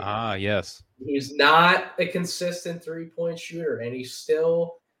 right? Ah, yes. He's not a consistent three-point shooter, and he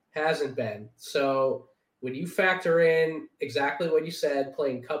still hasn't been. So when you factor in exactly what you said,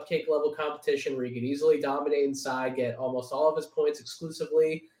 playing cupcake level competition where he could easily dominate inside, get almost all of his points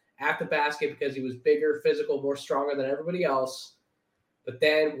exclusively at the basket because he was bigger, physical, more stronger than everybody else. But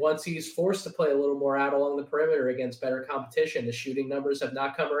then once he's forced to play a little more out along the perimeter against better competition, the shooting numbers have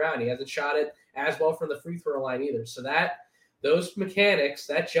not come around. He hasn't shot it as well from the free throw line either. So those mechanics,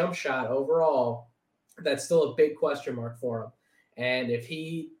 that jump shot overall, that's still a big question mark for him. And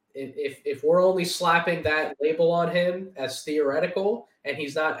if we're only slapping that label on him as theoretical and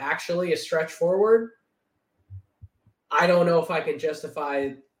he's not actually a stretch forward, I don't know if I can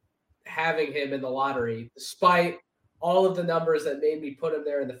justify having him in the lottery, despite all of the numbers that made me put him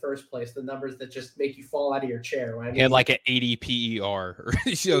there in the first place, the numbers that just make you fall out of your chair. He had like an 80 PER.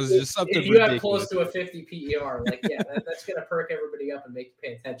 Just something if you ridiculous. have close to a 50 PER, like, yeah, that's going to perk everybody up and make you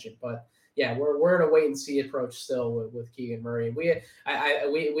pay attention. But yeah, we're in a wait and see approach still with Keegan Murray. We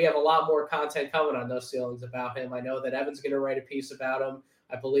have a lot more content coming on those ceilings about him. I know that Evan's going to write a piece about him,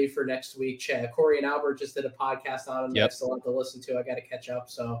 I believe, for next week. Corey and Albert just did a podcast on him that I still have to listen to. I got to catch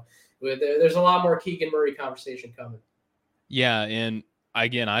up. So there's a lot more Keegan Murray conversation coming. Yeah, and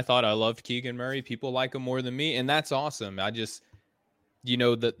again, I thought I loved Keegan Murray. People like him more than me, and that's awesome. I just,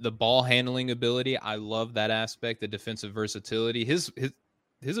 the ball handling ability, I love that aspect, the defensive versatility. His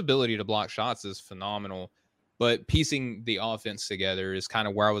ability to block shots is phenomenal, but piecing the offense together is kind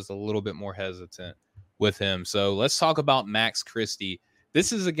of where I was a little bit more hesitant with him. So let's talk about Max Christie.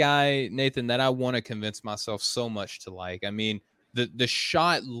 This is a guy, Nathan, that I want to convince myself so much to like. I mean, the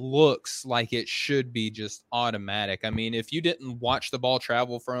shot looks like it should be just automatic. I mean, if you didn't watch the ball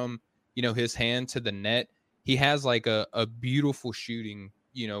travel from, his hand to the net, he has like a beautiful shooting,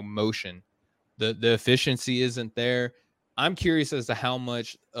 motion. The efficiency isn't there. I'm curious as to how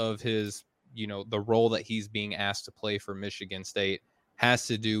much of his, the role that he's being asked to play for Michigan State has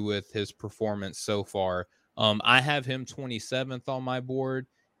to do with his performance so far. I have him 27th on my board.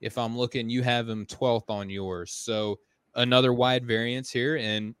 If I'm looking, you have him 12th on yours. So another wide variance here,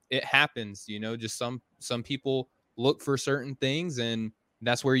 and it happens, just some people look for certain things, and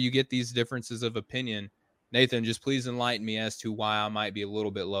that's where you get these differences of opinion. Nathan, just please enlighten me as to why I might be a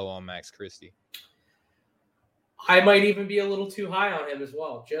little bit low on Max Christie. I might even be a little too high on him as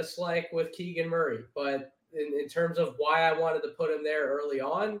well, just like with Keegan Murray. But in terms of why I wanted to put him there early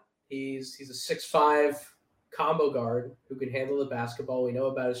on, he's a 6'5" combo guard who can handle the basketball. We know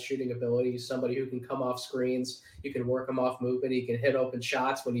about his shooting ability. He's somebody who can come off screens. You can work him off movement. He can hit open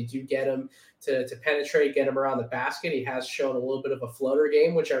shots. When you do get him to penetrate, get him around the basket, he has shown a little bit of a floater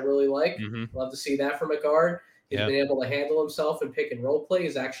game, which I really like. Mm-hmm. Love to see that from a guard. He's been able to handle himself in pick and roll play.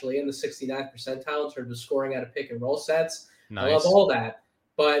 He's actually in the 69th percentile in terms of scoring out of pick and roll sets. Nice. I love all that.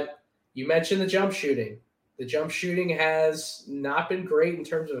 But you mentioned the jump shooting. The jump shooting has not been great in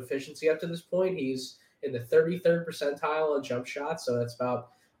terms of efficiency up to this point. He's in the 33rd percentile on jump shots. So that's about,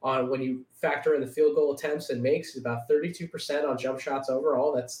 when you factor in the field goal attempts and makes, about 32% on jump shots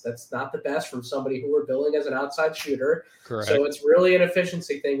overall. That's not the best from somebody who we're billing as an outside shooter. Correct. So it's really an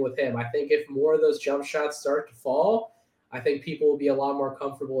efficiency thing with him. I think if more of those jump shots start to fall, I think people will be a lot more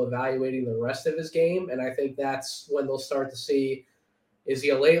comfortable evaluating the rest of his game. And I think that's when they'll start to see, is he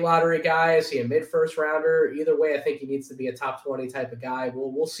a late lottery guy? Is he a mid-first rounder? Either way, I think he needs to be a top 20 type of guy.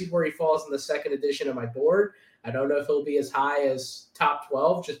 We'll see where he falls in the second edition of my board. I don't know if he'll be as high as top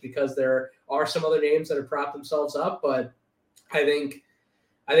 12 just because there are some other names that have propped themselves up. But I think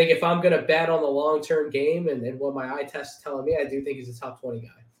if I'm going to bet on the long-term game and what my eye test is telling me, I do think he's a top 20 guy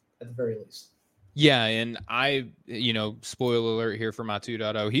at the very least. Yeah, and I, spoiler alert here for my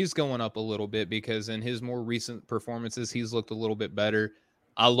 2.0, he's going up a little bit because in his more recent performances, he's looked a little bit better.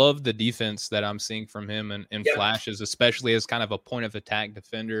 I love the defense that I'm seeing from him in flashes, especially as kind of a point of attack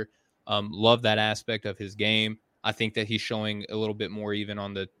defender. Love that aspect of his game. I think that he's showing a little bit more even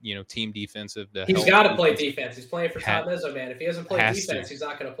on the, team defensive. He's got to play defense. He's playing for Tom Izzo, man. If he hasn't played defense, he's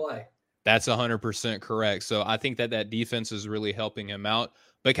not going to play. That's 100% correct. So I think that defense is really helping him out.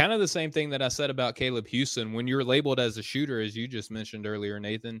 But kind of the same thing that I said about Caleb Houston, when you're labeled as a shooter, as you just mentioned earlier,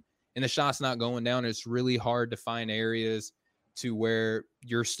 Nathan, and the shot's not going down, it's really hard to find areas to where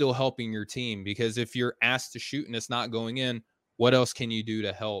you're still helping your team. Because if you're asked to shoot and it's not going in, what else can you do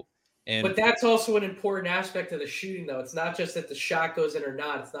to help? But that's also an important aspect of the shooting, though. It's not just that the shot goes in or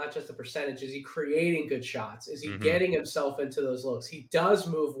not. It's not just the percentage. Is he creating good shots? Is he getting himself into those looks? He does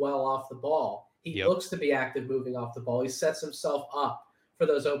move well off the ball. He looks to be active moving off the ball. He sets himself up for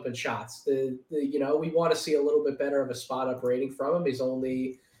those open shots. We want to see a little bit better of a spot up rating from him. He's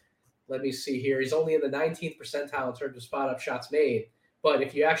only let me see here. He's only in the 19th percentile in terms of spot up shots made. But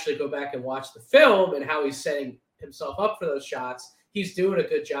if you actually go back and watch the film and how he's setting himself up for those shots, he's doing a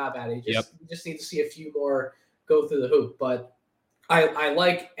good job at it. You just need to see a few more go through the hoop. But I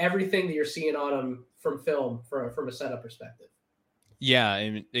like everything that you're seeing on him from film from a setup perspective. Yeah,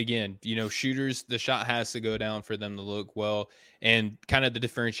 and again, shooters, the shot has to go down for them to look well. And kind of the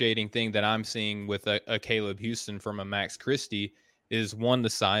differentiating thing that I'm seeing with a Caleb Houston from a Max Christie is, one, the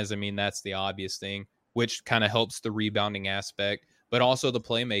size. I mean, that's the obvious thing, which kind of helps the rebounding aspect, but also the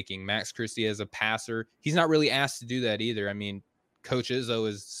playmaking. Max Christie as a passer, he's not really asked to do that either. I mean, Coach Izzo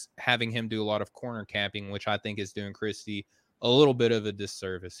is having him do a lot of corner camping, which I think is doing Christie a little bit of a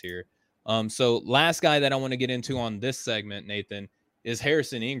disservice here. So last guy that I want to get into on this segment, Nathan, is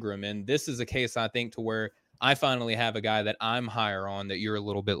Harrison Ingram. And this is a case, I think, to where I finally have a guy that I'm higher on that you're a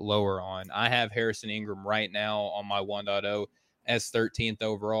little bit lower on. I have Harrison Ingram right now on my 1.0 as 13th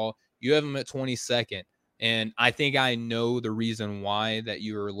overall. You have him at 22nd. And I think I know the reason why that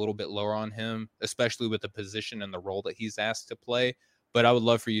you are a little bit lower on him, especially with the position and the role that he's asked to play. But I would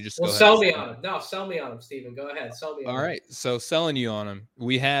love for you just to go ahead. Sell me on him. No, sell me on him, Steven. Go ahead. Sell me on him. All right. So selling you on him.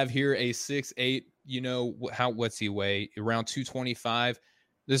 We have here a 6'8". What's he weigh? Around 225.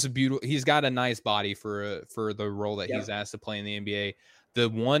 This is beautiful. He's got a nice body for the role that he's asked to play in the NBA. The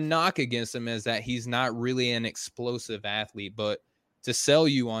one knock against him is that he's not really an explosive athlete. But to sell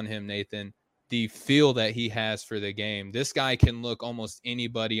you on him, Nathan, the feel that he has for the game, this guy can look almost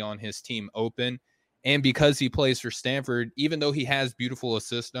anybody on his team open. And because he plays for Stanford, even though he has beautiful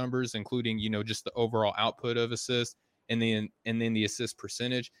assist numbers, including, just the overall output of assists and then the assist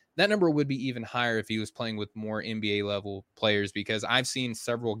percentage, that number would be even higher if he was playing with more NBA level players, because I've seen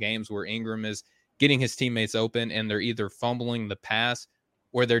several games where Ingram is getting his teammates open and they're either fumbling the pass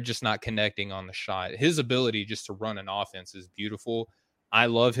or they're just not connecting on the shot. His ability just to run an offense is beautiful. I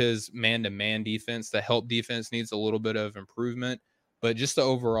love his man-to-man defense. The help defense needs a little bit of improvement. But just the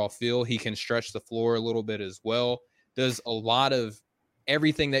overall feel, he can stretch the floor a little bit as well. Does a lot of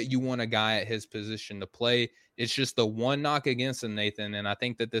everything that you want a guy at his position to play. It's just the one knock against him, Nathan, and I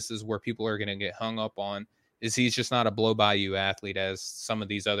think that this is where people are going to get hung up on, is he's just not a blow-by-you athlete as some of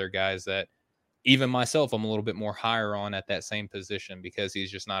these other guys that even myself I'm a little bit more higher on at that same position, because he's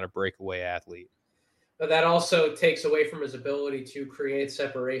just not a breakaway athlete. But that also takes away from his ability to create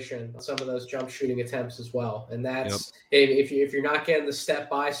separation on some of those jump shooting attempts as well. And that's if you're not getting the step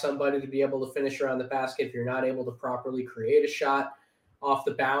by somebody to be able to finish around the basket, if you're not able to properly create a shot off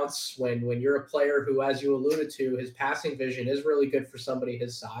the bounce, when you're a player who, as you alluded to, his passing vision is really good for somebody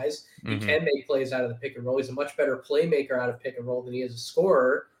his size. He can make plays out of the pick and roll. He's a much better playmaker out of pick and roll than he is a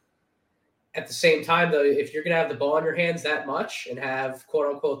scorer. At the same time, though, if you're going to have the ball in your hands that much and have,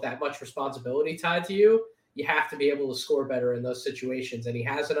 quote unquote, that much responsibility tied to you, you have to be able to score better in those situations. And he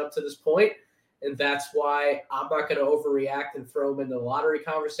hasn't up to this point. And that's why I'm not going to overreact and throw him into the lottery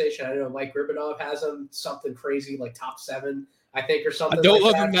conversation. I know Mike Ribbanov has him something crazy like top 7, I think, or something. I don't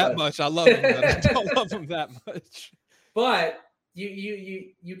love him that much. I love him, but I don't love him that much. But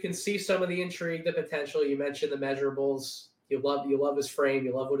you can see some of the intrigue, the potential. You mentioned the measurables. You love his frame.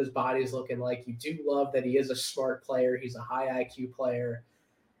 You love what his body is looking like. You do love that he is a smart player. He's a high IQ player.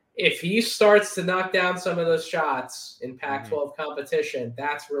 If he starts to knock down some of those shots in Pac-12 competition,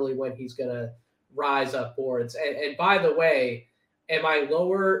 that's really when he's going to rise up boards. And by the way, am I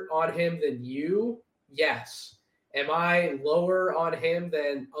lower on him than you? Yes. Am I lower on him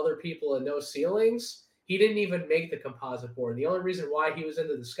than other people in no ceilings? He didn't even make the composite board. The only reason why he was in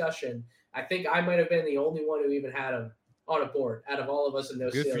the discussion, I think I might have been the only one who even had him on a board out of all of us in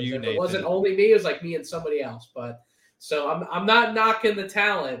those ceilings. You, if Nathan. It wasn't only me, it was like me and somebody else. But so I'm not knocking the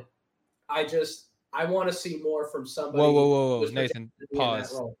talent. I want to see more from somebody. Whoa, Nathan,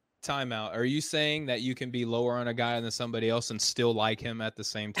 pause. Time out. Are you saying that you can be lower on a guy than somebody else and still like him at the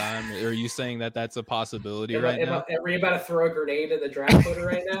same time? Or are you saying that that's a possibility now? Are we about to throw a grenade in the draft footer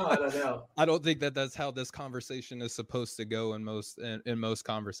right now? I don't know. I don't think that that's how this conversation is supposed to go in most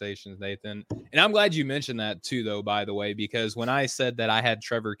conversations, Nathan. And I'm glad you mentioned that too, though, by the way, because when I said that I had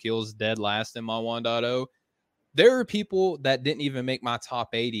Trevor Keels dead last in my 1.0, there are people that didn't even make my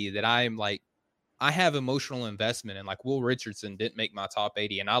top 80 that I'm like, I have emotional investment in. Like Will Richardson didn't make my top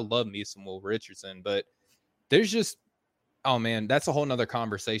 80, and I love me some Will Richardson, but there's just, oh man, that's a whole nother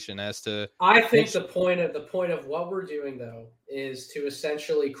conversation as to. I think the point of what we're doing though is to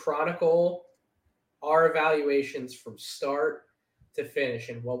essentially chronicle our evaluations from start to finish,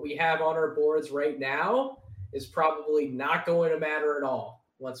 and what we have on our boards right now is probably not going to matter at all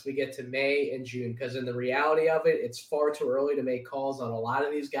once we get to May and June, because in the reality of it, it's far too early to make calls on a lot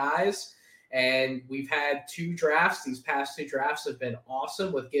of these guys. And we've had 2 drafts. These past 2 drafts have been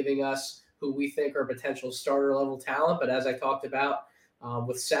awesome with giving us who we think are potential starter level talent. But as I talked about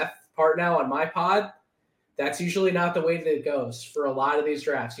with Seth Partnow on my pod, that's usually not the way that it goes for a lot of these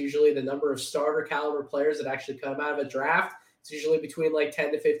drafts. Usually the number of starter caliber players that actually come out of a draft, it's usually between like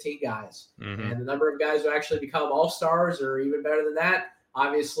 10 to 15 guys. Mm-hmm. And the number of guys who actually become all-stars or even better than that,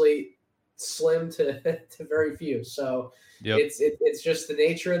 obviously slim to very few. So it's just the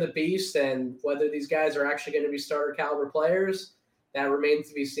nature of the beast, and whether these guys are actually going to be starter caliber players, that remains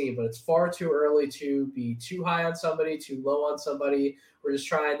to be seen. But it's far too early to be too high on somebody, too low on somebody. We're just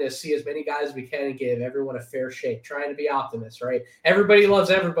trying to see as many guys as we can and give everyone a fair shake, trying to be optimists, right? Everybody loves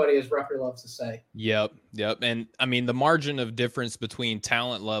everybody, as Rucker loves to say. Yep. And I mean, the margin of difference between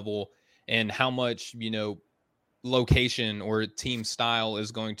talent level and how much, location or team style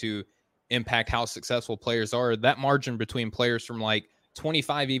is going to impact how successful players are. That margin between players from like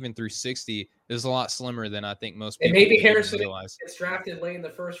 25 even through 60 is a lot slimmer than I think most people. And maybe Harrison gets drafted late in the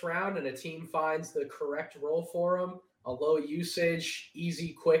first round and a team finds the correct role for him, a low usage,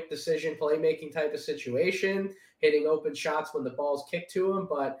 easy, quick decision, playmaking type of situation, hitting open shots when the ball's kicked to him.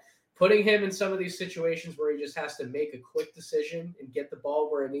 But putting him in some of these situations where he just has to make a quick decision and get the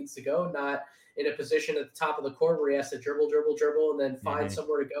ball where it needs to go, not in a position at the top of the court where he has to dribble, and then find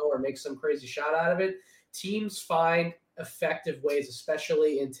somewhere to go or make some crazy shot out of it. Teams find effective ways,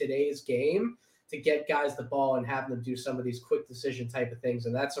 especially in today's game, to get guys the ball and have them do some of these quick decision type of things.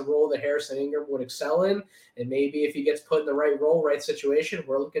 And that's a role that Harrison Ingram would excel in. And maybe if he gets put in the right role, right situation,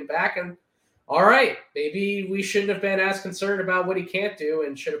 we're looking back and, all right, maybe we shouldn't have been as concerned about what he can't do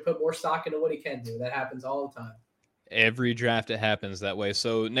and should have put more stock into what he can do. That happens all the time. Every draft, it happens that way.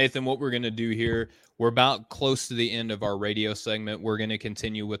 So, Nathan, what we're going to do here, we're about close to the end of our radio segment. We're going to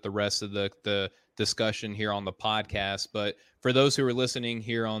continue with the rest of the discussion here on the podcast. But for those who are listening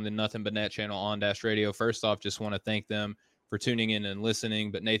here on the Nothing But Net channel on Dash Radio, first off, just want to thank them for tuning in and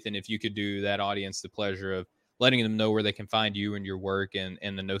listening. But, Nathan, if you could do that audience the pleasure of letting them know where they can find you and your work and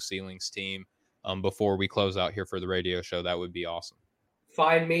the No Ceilings team before we close out here for the radio show, that would be awesome.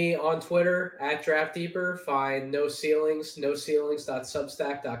 Find me on Twitter at Draft Deeper. Find No Ceilings,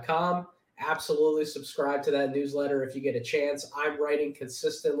 noceilings.substack.com. Absolutely subscribe to that newsletter if you get a chance. I'm writing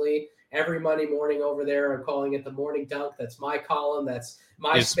consistently every Monday morning over there. I'm calling it the Morning Dunk. That's my column. That's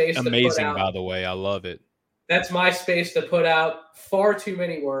my space to put out. It's amazing, by the way. I love it. That's my space to put out far too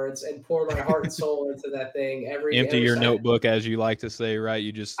many words and pour my heart and soul into that thing. Empty your notebook, as you like to say, right?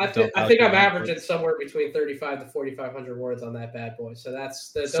 You just. I think I'm averaging somewhere between 3,500 to 4,500 words on that bad boy. So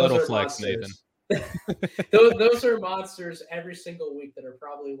that's those subtle are flex, monsters. Nathan. those are monsters every single week that are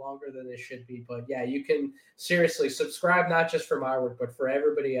probably longer than they should be. But yeah, you can seriously subscribe, not just for my work, but for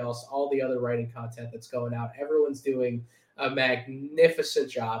everybody else, all the other writing content that's going out. Everyone's doing a magnificent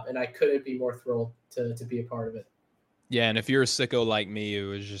job, and I couldn't be more thrilled to be a part of it. Yeah, and if you're a sicko like me, it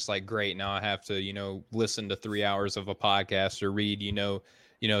was just like, great, now I have to, listen to 3 hours of a podcast or read,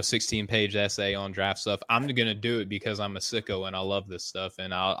 16-page essay on draft stuff. I'm going to do it because I'm a sicko and I love this stuff,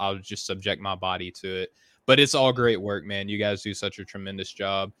 and I'll just subject my body to it. But it's all great work, man. You guys do such a tremendous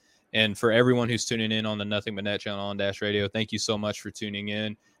job. And for everyone who's tuning in on the Nothing But Net channel on Dash Radio, thank you so much for tuning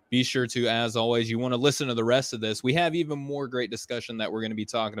in. Be sure to, as always, you want to listen to the rest of this. We have even more great discussion that we're going to be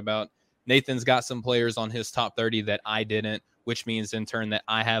talking about. Nathan's got some players on his top 30 that I didn't, which means in turn that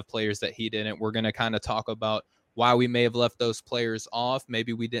I have players that he didn't. We're going to kind of talk about why we may have left those players off.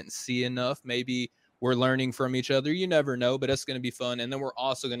 Maybe we didn't see enough. Maybe we're learning from each other. You never know, but it's going to be fun. And then we're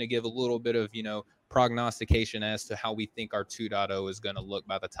also going to give a little bit of, prognostication as to how we think our 2.0 is going to look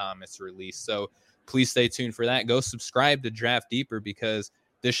by the time it's released. So please stay tuned for that. Go subscribe to Draft Deeper because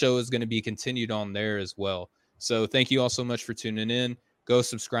this show is going to be continued on there as well. So thank you all so much for tuning in. Go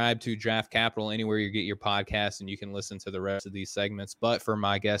subscribe to Draft Capital anywhere you get your podcasts, and you can listen to the rest of these segments. But for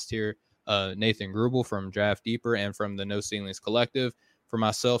my guest here, Nathan Grubel from Draft Deeper and from the No Ceilings Collective, for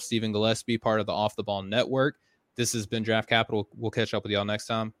myself, Stephen Gillespie, part of the Off the Ball Network, this has been Draft Capital. We'll catch up with y'all next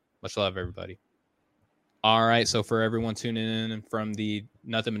time. Much love, everybody. All right, so for everyone tuning in from the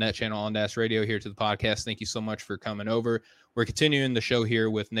Nothing But Net channel on Dash Radio here to the podcast, thank you so much for coming over. We're continuing the show here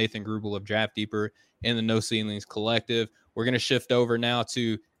with Nathan Grubel of Draft Deeper and the No Ceilings Collective. We're going to shift over now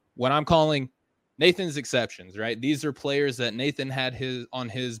to what I'm calling Nathan's exceptions, right? These are players that Nathan had on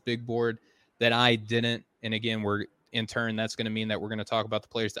his big board that I didn't. And again, in turn, that's going to mean that we're going to talk about the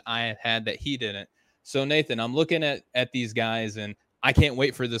players that I had that he didn't. So Nathan, I'm looking at these guys, and I can't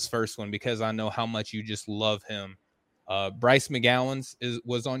wait for this first one because I know how much you just love him. Bryce McGowan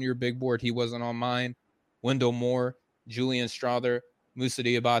was on your big board. He wasn't on mine. Wendell Moore, Julian Strother, Moussa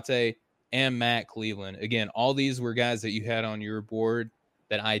Diabate, and Matt Cleveland. Again, all these were guys that you had on your board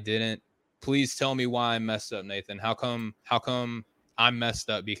that I didn't. please tell me why I messed up, Nathan. How come I'm messed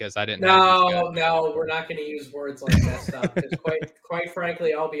up because I didn't have these guys? No, we're not going to use words like messed up because quite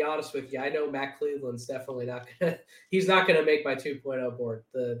frankly, I'll be honest with you. I know Matt Cleveland's definitely not going to. He's not going to make my 2.0 board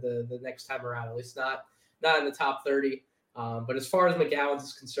the next time around. At least not in the top 30. But as far as McGowan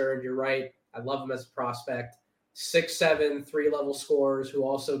is concerned, you're right. I love him as a prospect. 6'7", 3-level scorers who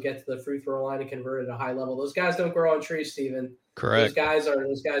also get to the free throw line and convert at a high level. Those guys don't grow on trees, Steven. Correct.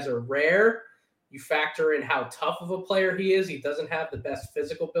 Those guys are rare. You factor in how tough of a player he is. He doesn't have the best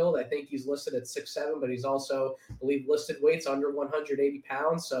physical build. I think he's listed at 6'7", but he's also, I believe, listed weights under 180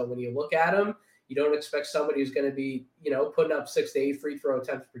 pounds. So when you look at him, you don't expect somebody who's going to be, putting up 6 to 8 free throw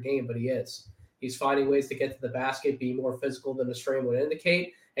attempts per game, but he is. He's finding ways to get to the basket, be more physical than his frame would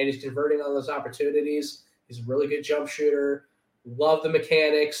indicate, and he's converting on those opportunities. He's a really good jump shooter. Love the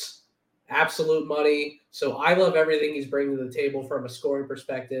mechanics. Absolute money. So I love everything he's bringing to the table from a scoring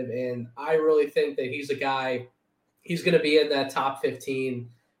perspective, and I really think that he's a guy, he's going to be in that top 15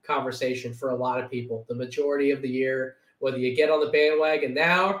 conversation for a lot of people the majority of the year, whether you get on the bandwagon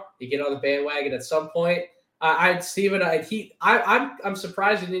now, you get on the bandwagon at some point. I'm surprised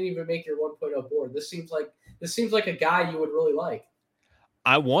he didn't even make your 1.0 board. This seems like a guy you would really like.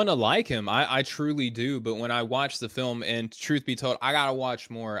 I want to like him. I truly do. But when I watch the film, and truth be told, I got to watch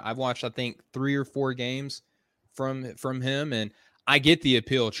more. I've watched, I think, 3 or 4 games from him, and I get the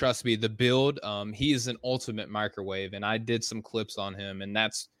appeal. Trust me, the build, he is an ultimate microwave, and I did some clips on him, and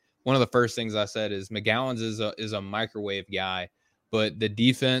that's one of the first things I said is McGowan's is a microwave guy. But the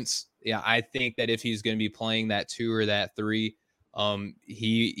defense, yeah, I think that if he's going to be playing that 2 or that 3,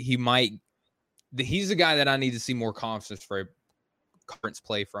 he might. He's a guy that I need to see more confidence conference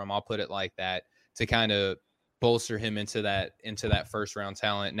play from. I'll put it like that to kind of bolster him into that first round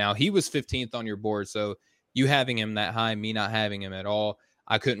talent. Now he was 15th on your board, so you having him that high, me not having him at all,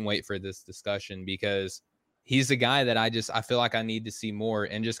 I couldn't wait for this discussion because he's a guy that I feel like I need to see more.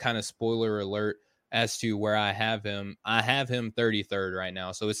 And just kind of spoiler alert as to where I have him 33rd right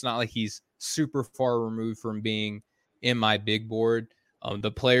now, so it's not like he's super far removed from being in my big board.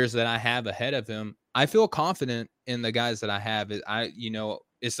 The players that I have ahead of him, I feel confident in the guys that I have.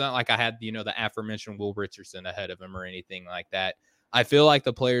 It's not like I had, the aforementioned Will Richardson ahead of him or anything like that. I feel like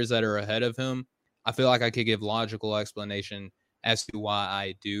the players that are ahead of him, I feel like I could give logical explanation as to why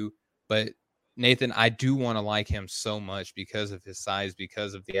I do. But Nathan, I do want to like him so much because of his size,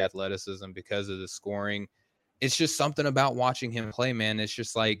 because of the athleticism, because of the scoring. It's just something about watching him play, man. It's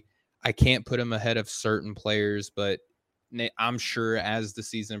just like I can't put him ahead of certain players, but I'm sure as the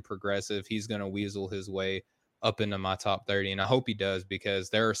season progresses, he's going to weasel his way up into my top 30. And I hope he does, because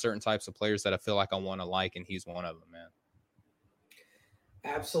there are certain types of players that I feel like I want to like, and he's one of them, man.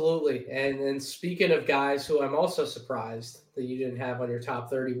 Absolutely. And speaking of guys who I'm also surprised that you didn't have on your top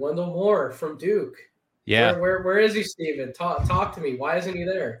 30, Wendell Moore from Duke. Yeah. Where is he, Steven? Talk to me. Why isn't he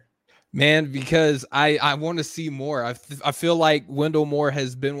there? Man, because I want to see more. I feel like Wendell Moore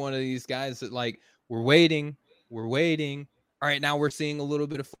has been one of these guys that, like, we're waiting. All right, now we're seeing a little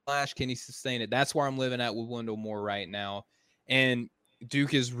bit of flash. Can he sustain it? That's where I'm living at with Wendell Moore right now. And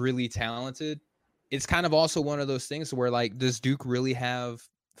Duke is really talented. It's kind of also one of those things where, like, does Duke really have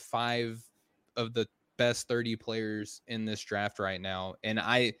 5 of the best 30 players in this draft right now? And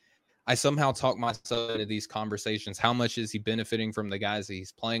I somehow talk myself into these conversations. How much is he benefiting from the guys that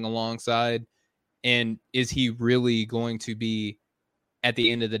he's playing alongside? And is he really going to be, at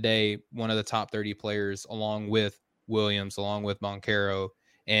the end of the day, one of the top 30 players, along with Williams, along with Moncaro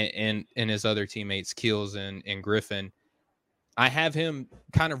and his other teammates, Keels and Griffin? I have him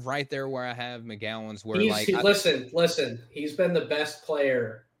kind of right there where I have McGowan's. Listen. He's been the best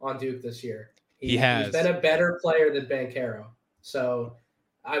player on Duke this year. He has. He's been a better player than Banchero. So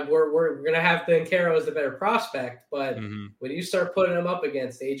we're going to have Banchero as the better prospect, but when you start putting him up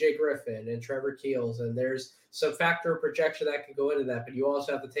against AJ Griffin and Trevor Keels, and there's some factor of projection that can go into that, but you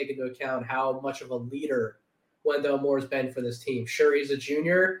also have to take into account how much of a leader Wendell Moore's been for this team. Sure, he's a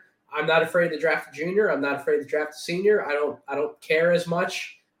junior. I'm not afraid to draft a junior. I'm not afraid to draft a senior. I don't care as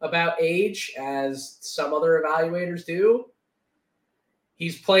much about age as some other evaluators do.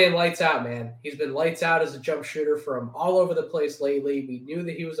 He's playing lights out, man. He's been lights out as a jump shooter from all over the place lately. We knew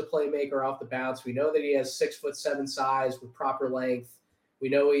that he was a playmaker off the bounce. We know that he has 6'7" size with proper length. We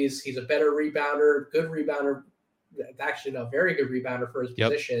know he's a better rebounder, good rebounder. Actually, no, very good rebounder for his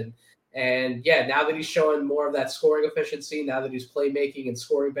position. And yeah, now that he's showing more of that scoring efficiency, now that he's playmaking and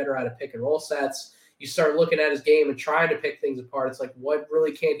scoring better out of pick and roll sets, you start looking at his game and trying to pick things apart. It's like, what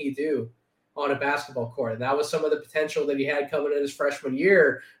really can he do on a basketball court? And that was some of the potential that he had coming in his freshman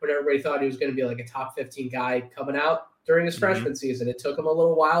year when everybody thought he was going to be like a top 15 guy coming out during his freshman season. It took him a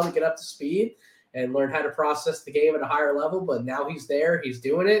little while to get up to speed and learn how to process the game at a higher level, but now he's there. He's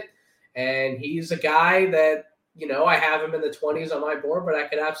doing it, and he's a guy that, I have him in the 20s on my board, but I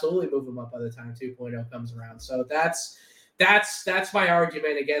could absolutely move him up by the time 2.0 comes around. So that's my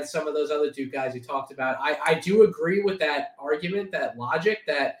argument against some of those other two guys you talked about. I do agree with that argument, that logic,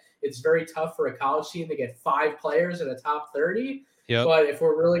 that it's very tough for a college team to get 5 players in a top 30. Yep. But if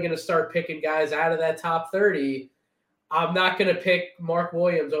we're really going to start picking guys out of that top 30, I'm not going to pick Mark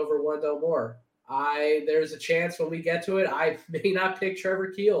Williams over Wendell Moore. There's a chance when we get to it, I may not pick Trevor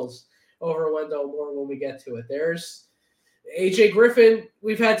Keels over Wendell Moore when we get to it. There's AJ Griffin.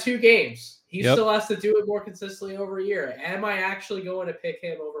 We've had 2 games. He still has to do it more consistently over a year. Am I actually going to pick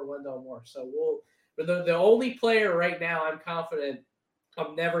him over Wendell Moore? So the only player right now I'm confident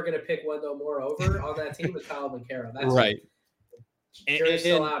I'm never going to pick Wendell Moore over on that team is Kyle McCarroll. That's right. Jury's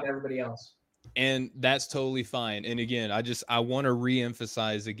still out, everybody else. And that's totally fine. And again, I want to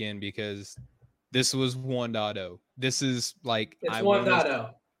reemphasize again, because this was 1.0. This is like, it's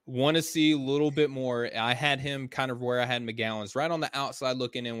 1.0. Want to see a little bit more. I had him kind of where I had McGowan's, right on the outside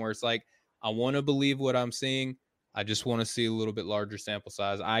looking in, where it's like, I want to believe what I'm seeing. I just want to see a little bit larger sample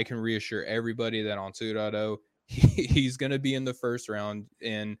size. I can reassure everybody that on 2.0, he's going to be in the first round,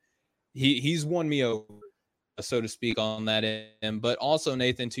 and he's won me over, so to speak, on that end. But also,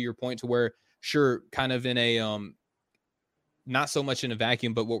 Nathan, to your point, to where, sure, kind of in a not so much in a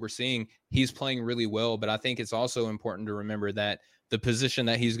vacuum, but what we're seeing, he's playing really well. But I think it's also important to remember that the position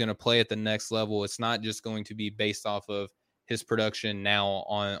that he's going to play at the next level, it's not just going to be based off of his production now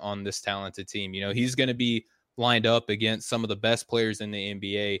on this talented team. He's going to be lined up against some of the best players in the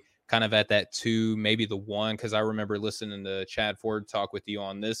NBA, kind of at that 2, maybe the 1, because I remember listening to Chad Ford talk with you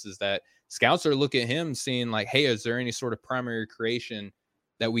on this, is that scouts are looking at him seeing like, hey, is there any sort of primary creation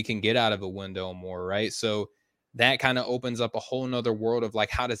that we can get out of a Wendell Moore, right? So that kind of opens up a whole nother world of like,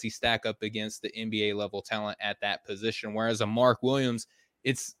 how does he stack up against the NBA level talent at that position? Whereas a Mark Williams,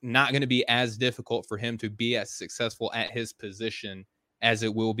 it's not going to be as difficult for him to be as successful at his position as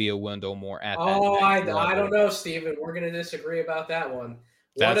it will be a Wendell Moore at that level. I don't know, Steven. We're going to disagree about that one.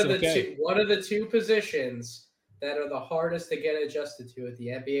 One of the two positions that are the hardest to get adjusted to at the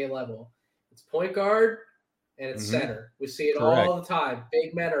NBA level. It's point guard and it's center. We see it all the time.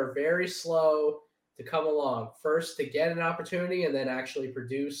 Big men are very slow to come along. First to get an opportunity and then actually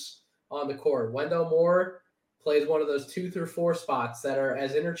produce on the court. Wendell Moore plays one of those 2 through 4 spots that are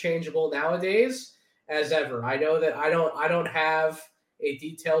as interchangeable nowadays as ever. I know that I don't have a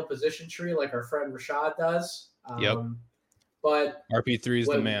detailed position tree like our friend Rashad does. But RP3 is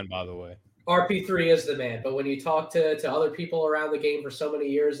the man, by the way. RP3 is the man. But when you talk to other people around the game for so many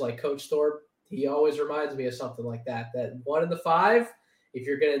years, like Coach Thorpe, he always reminds me of something like that. That 1 in the 5, if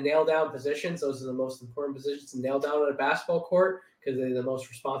you're going to nail down positions, those are the most important positions to nail down on a basketball court because they're the most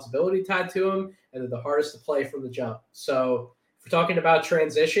responsibility tied to them, and they're the hardest to play from the jump. So if we're talking about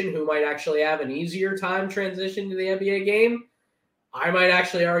transition, who might actually have an easier time transitioning to the NBA game, I might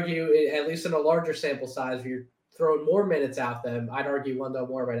actually argue, at least in a larger sample size, if you're throwing more minutes out them, I'd argue Wendell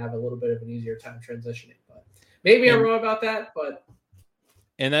Moore might have a little bit of an easier time transitioning. But maybe I'm wrong about that, but...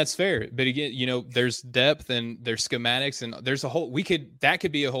 And that's fair. But again, there's depth and there's schematics and there's a whole, that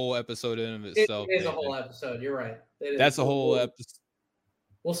could be a whole episode in of itself. It is a whole episode. You're right. That's a whole episode.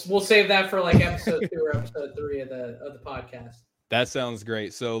 We'll save that for like episode 2 or episode 3 of the podcast. That sounds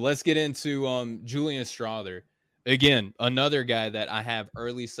great. So let's get into Julian Strawther. Again, another guy that I have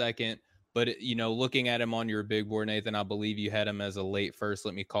early second, but looking at him on your big board, Nathan, I believe you had him as a late first.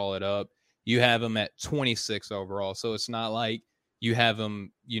 Let me call it up. You have him at 26 overall. So it's not like you have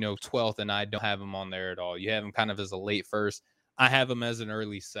him, 12th, and I don't have him on there at all. You have him kind of as a late first. I have him as an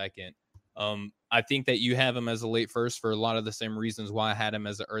early second. I think that you have him as a late first for a lot of the same reasons why I had him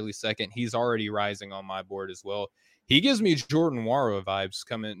as an early second. He's already rising on my board as well. He gives me Jordan Nwora vibes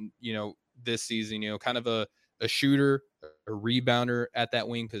coming, this season, kind of a shooter, a rebounder at that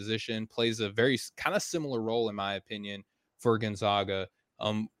wing position, plays a very kind of similar role, in my opinion, for Gonzaga.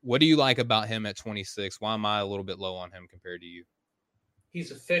 What do you like about him at 26? Why am I a little bit low on him compared to you?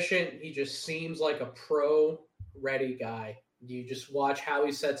 He's efficient. He just seems like a pro-ready guy. You just watch how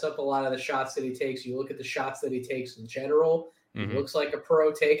he sets up a lot of the shots that he takes. You look at the shots that he takes in general. He looks like a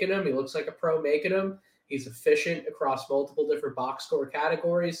pro taking them. He looks like a pro making them. He's efficient across multiple different box score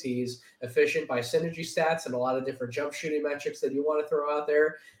categories. He's efficient by synergy stats and a lot of different jump shooting metrics that you want to throw out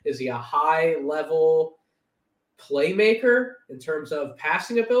there. Is he a high-level playmaker in terms of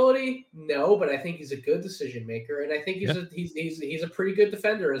passing ability? No, but I think he's a good decision maker, and I think he's a pretty good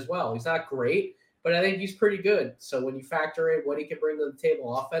defender as well. He's not great, but I think he's pretty good. So when you factor in what he can bring to the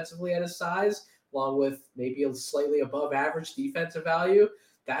table offensively at his size, along with maybe a slightly above average defensive value.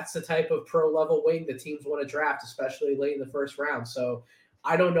 That's the type of pro level wing that teams want to draft, especially late in the first round. So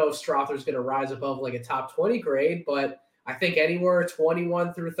I don't know if Strother's going to rise above like a top 20 grade, but I think anywhere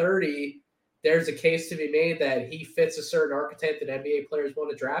 21 through 30, there's a case to be made that he fits a certain archetype that NBA players want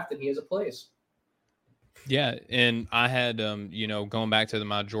to draft, and he has a place. Yeah, and I had, going back to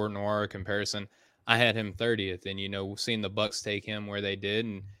my Jordan Nwora comparison, I had him 30th, and seeing the Bucks take him where they did,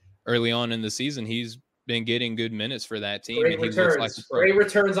 and early on in the season, he's been getting good minutes for that team. Great and he returns. Looks like Great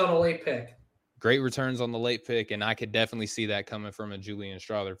returns on a late pick. Great returns on the late pick, and I could definitely see that coming from a Julian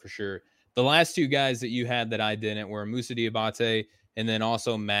Strawther for sure. The last two guys that you had that I didn't were Moussa Diabate and then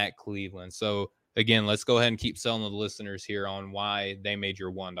also Matt Cleveland. So, again, let's go ahead and keep selling the listeners here on why they made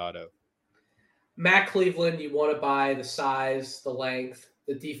your 1.0. Matt Cleveland, you want to buy the size, the length,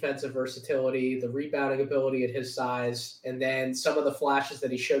 the defensive versatility, the rebounding ability at his size, and then some of the flashes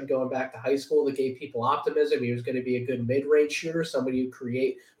that he showed going back to high school that gave people optimism. He was going to be a good mid-range shooter, somebody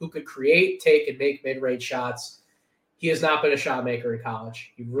who could create, take, and make mid-range shots. He has not been a shot maker in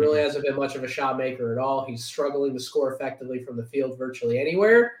college. He really hasn't been much of a shot maker at all. He's struggling to score effectively from the field virtually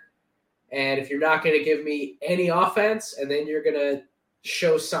anywhere. And if you're not going to give me any offense, and then you're going to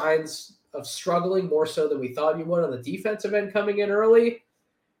show signs of struggling more so than we thought you would on the defensive end coming in early,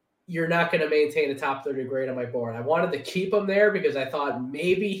 you're not going to maintain a top 30 grade on my board. I wanted to keep him there because I thought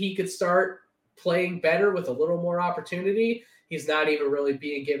maybe he could start playing better with a little more opportunity. He's not even really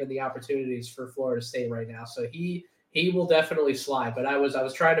being given the opportunities for Florida State right now. So he will definitely slide. But I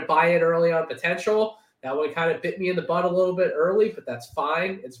was trying to buy in early on potential. That one kind of bit me in the butt a little bit early, but that's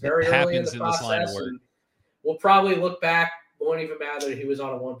fine. It's very early in the process. And we'll probably look back. It won't even matter that he was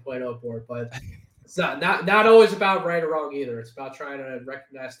on a 1.0 board, but it's not always about right or wrong either. It's about trying to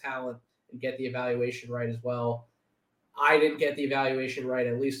recognize talent and get the evaluation right as well. I didn't get the evaluation right,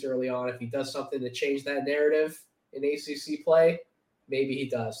 at least early on. If he does something to change that narrative in ACC play, maybe he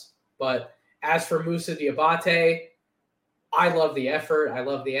does. But as for Moussa Diabate, I love the effort. I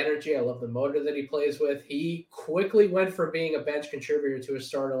love the energy. I love the motor that he plays with. He quickly went from being a bench contributor to a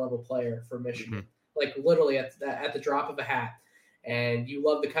starter level player for Michigan, like literally at the drop of a hat. And you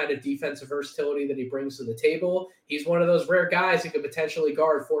love the kind of defensive versatility that he brings to the table. He's one of those rare guys who could potentially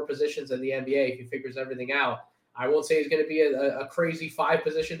guard 4 positions in the NBA if he figures everything out. I won't say he's going to be a crazy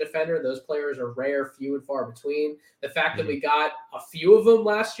 5-position defender. Those players are rare, few and far between. The fact that we got a few of them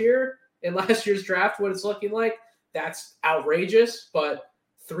last year in last year's draft, what it's looking like, that's outrageous. But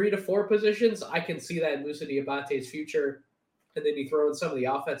 3 to 4 positions, I can see that in Moussa Diabate's future. And then you throw in some of the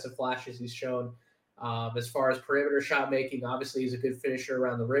offensive flashes he's shown. As far as perimeter shot making, obviously he's a good finisher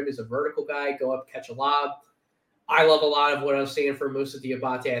around the rim. He's a vertical guy, go up, catch a lob. I love a lot of what I'm seeing from Moussa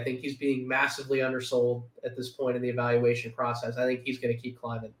Diabate. I think he's being massively undersold at this point in the evaluation process. I think he's going to keep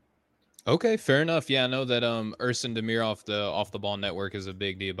climbing. Okay, fair enough. Yeah, I know that Ersan Demir off the Ball Network is a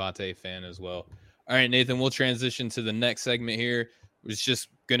big Diabate fan as well. All right, Nathan, we'll transition to the next segment here. It's just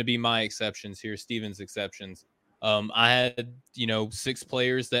going to be my exceptions here, Steven's exceptions. I had, 6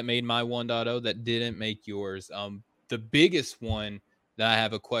 players that made my 1.0 that didn't make yours. The biggest one that I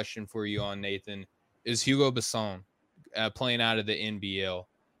have a question for you on, Nathan, is Hugo Besson playing out of the NBL.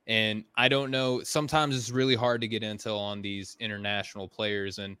 And I don't know, sometimes it's really hard to get intel on these international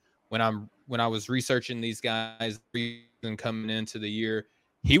players. And when I was researching these guys and coming into the year,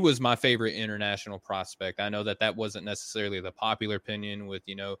 he was my favorite international prospect. I know that wasn't necessarily the popular opinion with,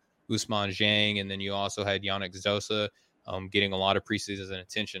 Ousmane Dieng, and then you also had Yannick Zosa getting a lot of preseason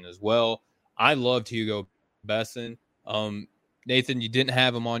attention as well. I loved Hugo Besson. Nathan, you didn't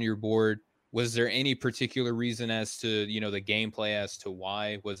have him on your board. Was there any particular reason as to, the gameplay as to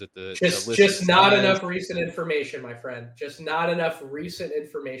why? Was it just not enough recent information, my friend? Just not enough recent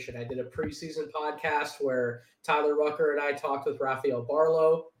information. I did a preseason podcast where Tyler Rucker and I talked with Rafael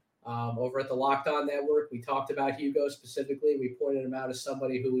Barlow over at the Locked On Network. We talked about Hugo specifically. We pointed him out as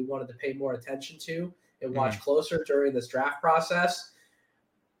somebody who we wanted to pay more attention to and watch closer during this draft process.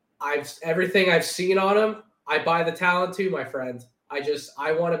 Everything I've seen on him, I buy the talent too, my friend.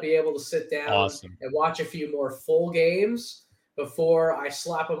 I want to be able to sit down and watch a few more full games before I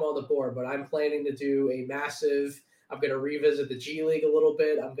slap him on the board. But I'm planning to do I'm going to revisit the G League a little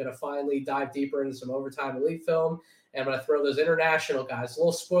bit. I'm going to finally dive deeper into some overtime elite film. And I'm going to throw those international guys. A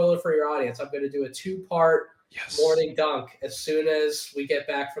little spoiler for your audience. I'm going to do a 2-part morning dunk as soon as we get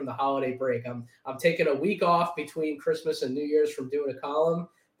back from the holiday break. I'm taking a week off between Christmas and New Year's from doing a column,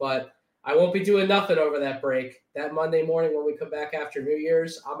 but I won't be doing nothing over that break. That Monday morning when we come back after New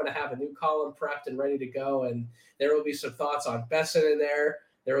Year's, I'm going to have a new column prepped and ready to go, and there will be some thoughts on Besson in there.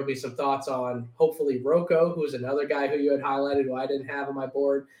 There will be some thoughts on hopefully Rocco, who is another guy who you had highlighted who I didn't have on my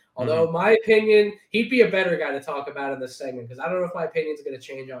board. Although in my opinion, he'd be a better guy to talk about in this segment because I don't know if my opinion is going to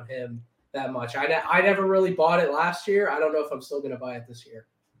change on him that much. I never really bought it last year. I don't know if I'm still going to buy it this year.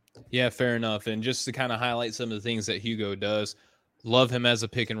 Yeah, fair enough. And just to kind of highlight some of the things that Hugo does, love him as a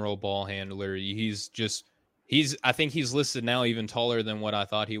pick and roll ball handler. I think he's listed now even taller than what I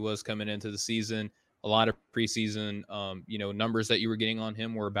thought he was coming into the season. A lot of preseason, numbers that you were getting on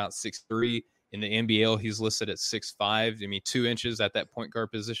him were about 6'3". In the NBL, he's listed at 6'5". I mean, 2 inches at that point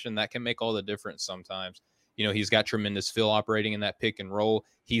guard position, that can make all the difference sometimes. He's got tremendous feel operating in that pick and roll.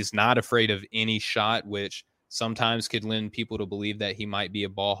 He's not afraid of any shot, which sometimes could lend people to believe that he might be a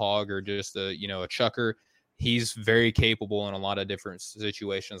ball hog or just a chucker. He's very capable in a lot of different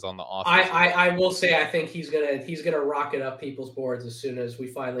situations on the offense. I will say I think he's gonna rocket up people's boards as soon as we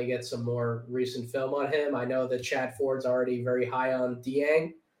finally get some more recent film on him. I know that Chad Ford's already very high on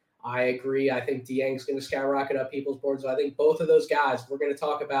Dieng. I agree. I think Dieng's going to skyrocket up people's boards. So I think both of those guys, we're going to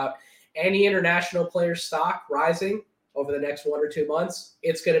talk about any international player stock rising over the next 1 or 2 months.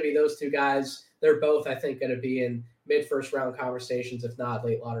 It's going to be those two guys. They're both, I think, going to be in mid-first round conversations, if not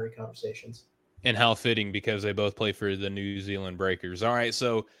late lottery conversations. And how fitting because they both play for the New Zealand Breakers. All right,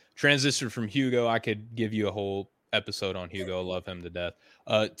 so transition from Hugo. I could give you a whole episode on Hugo. I love him to death.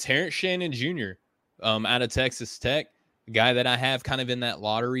 Terrence Shannon Jr. Out of Texas Tech. Guy that I have kind of in that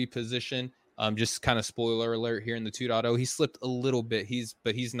lottery position. Just kind of spoiler alert here in the 2.0. He slipped a little bit. He's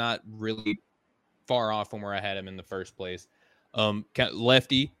not really far off from where I had him in the first place.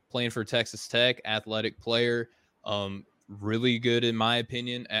 Lefty playing for Texas Tech, athletic player. Really good in my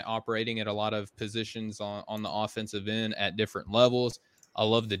opinion at operating at a lot of positions on the offensive end at different levels. I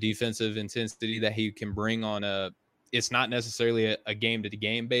love the defensive intensity that he can bring on it's not necessarily a game to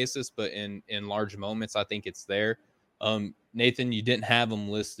game basis, but in large moments, I think it's there. Nathan, you didn't have him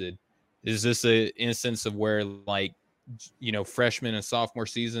listed. Is this an instance of where, freshman and sophomore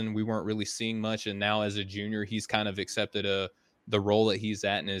season, we weren't really seeing much, and now as a junior, he's kind of accepted the role that he's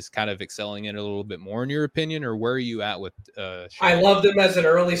at and is kind of excelling in it a little bit more, in your opinion, or where are you at with I loved him as an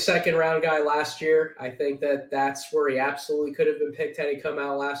early second-round guy last year. I think that's where he absolutely could have been picked had he come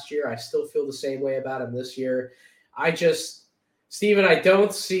out last year. I still feel the same way about him this year. Steven, I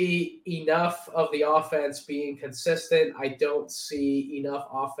don't see enough of the offense being consistent. I don't see enough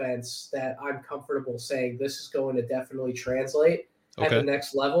offense that I'm comfortable saying this is going to definitely translate at the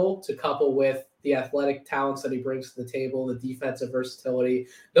next level to couple with the athletic talents that he brings to the table, the defensive versatility.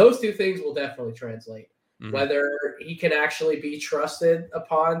 Those two things will definitely translate. Mm-hmm. Whether he can actually be trusted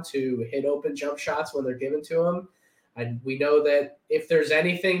upon to hit open jump shots when they're given to him. And we know that if there's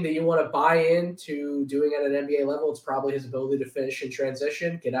anything that you want to buy into doing at an NBA level, it's probably his ability to finish in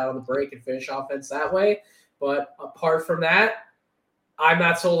transition, get out on the break, and finish offense that way. But apart from that, I'm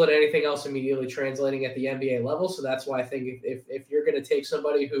not sold at anything else immediately translating at the NBA level. So that's why I think if you're going to take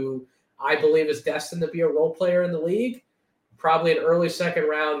somebody who I believe is destined to be a role player in the league, probably an early second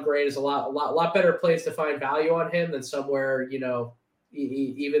round grade is a lot better place to find value on him than somewhere,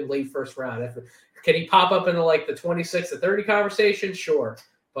 even late first round. Can he pop up into the 26 to 30 conversation? Sure.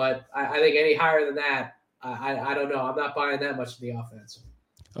 But I think any higher than that, I don't know. I'm not buying that much of the offense.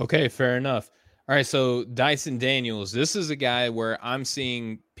 Okay, fair enough. All right, so Dyson Daniels, this is a guy where I'm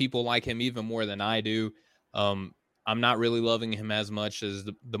seeing people like him even more than I do. I'm not really loving him as much as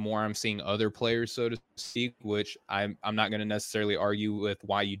the more I'm seeing other players, so to speak, which I'm not going to necessarily argue with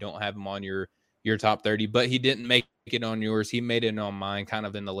why you don't have him on your top 30, but he didn't make it on yours. He made it on mine kind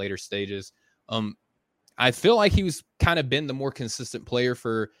of in the later stages. I feel like he was kind of been the more consistent player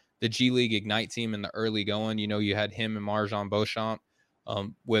for the G League Ignite team in the early going. You had him and Marjon Beauchamp,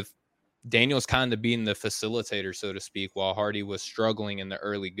 with Daniels kind of being the facilitator, so to speak, while Hardy was struggling in the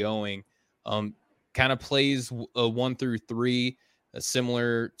early going. Kind of plays a 1 through 3,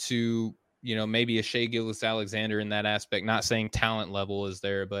 similar to, maybe a Shai Gilgeous-Alexander in that aspect. Not saying talent level is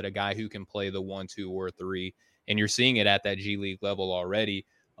there, but a guy who can play the 1, 2, or 3. And you're seeing it at that G League level already.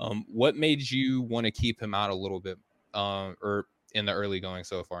 What made you want to keep him out a little bit or in the early going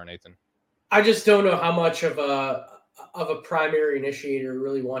so far, Nathan? I just don't know how much of a primary initiator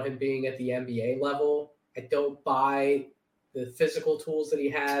really want him being at the NBA level. I don't buy the physical tools that he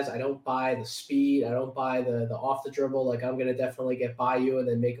has. I don't buy the speed. I don't buy the off the dribble. I'm going to definitely get by you and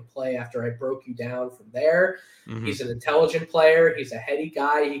then make a play after I broke you down from there. Mm-hmm. He's an intelligent player. He's a heady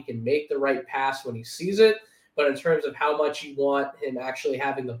guy. He can make the right pass when he sees it. But in terms of how much you want him actually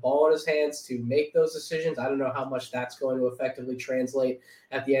having the ball in his hands to make those decisions, I don't know how much that's going to effectively translate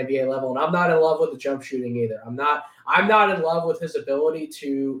at the NBA level. And I'm not in love with the jump shooting either. I'm not in love with his ability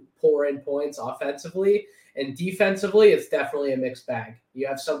to pour in points offensively. And defensively, it's definitely a mixed bag. You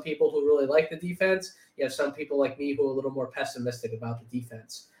have some people who really like the defense. You have some people like me who are a little more pessimistic about the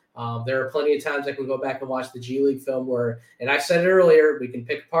defense. There are plenty of times I can go back and watch the G League film where, and I said it earlier, we can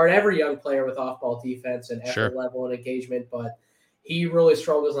pick apart every young player with off-ball defense and effort level and engagement, but he really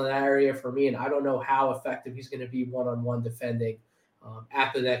struggles in that area for me, and I don't know how effective he's going to be one-on-one defending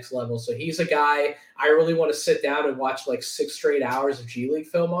at the next level. So he's a guy I really want to sit down and watch like 6 straight hours of G League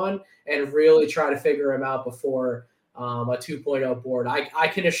film on and really try to figure him out before a 2.0 board. I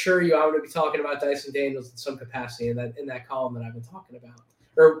can assure you I'm going to be talking about Dyson Daniels in some capacity in that column that I've been talking about,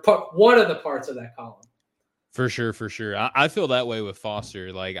 or one of the parts of that column. For sure. I feel that way with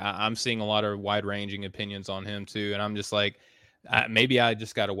Foster. Like I'm seeing a lot of wide-ranging opinions on him too, and I'm just like, maybe I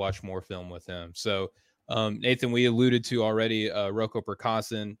just got to watch more film with him. So Nathan, we alluded to already Roko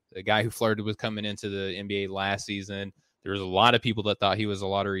Prakasin, the guy who flirted with coming into the NBA last season. There was a lot of people that thought he was a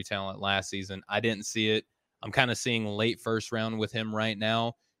lottery talent last season. I didn't see it. I'm kind of seeing late first round with him right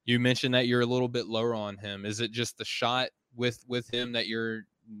now. You mentioned that you're a little bit lower on him. Is it just the shot with him that you're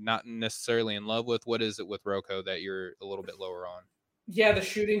not necessarily in love with? What is it with Roko that you're a little bit lower on? Yeah, the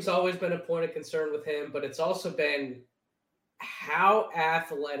shooting's always been a point of concern with him, but it's also been how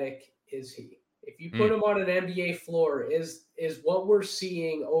athletic is he? If you put him on an NBA floor, is what we're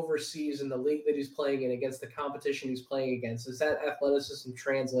seeing overseas in the league that he's playing in against the competition he's playing against, is that athleticism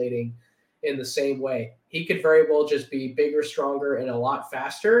translating in the same way? He could very well just be bigger, stronger, and a lot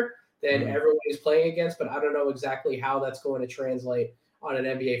faster than everyone he's playing against, but I don't know exactly how that's going to translate on an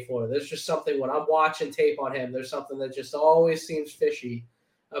NBA floor. There's just something when I'm watching tape on him, there's something that just always seems fishy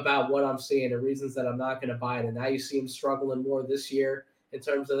about what I'm seeing and reasons that I'm not going to buy it. And now you see him struggling more this year in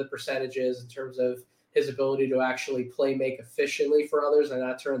terms of the percentages, in terms of his ability to actually make efficiently for others and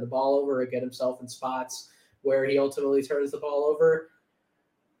not turn the ball over or get himself in spots where he ultimately turns the ball over.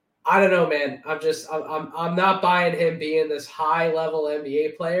 I don't know, man. I'm not buying him being this high level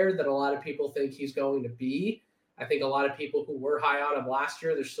NBA player that a lot of people think he's going to be. I think a lot of people who were high on him last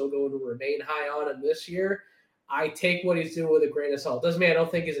year, they're still going to remain high on him this year. I take what he's doing with a grain of salt. Doesn't mean I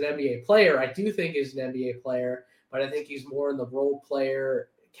don't think he's an NBA player. I do think he's an NBA player, but I think he's more in the role player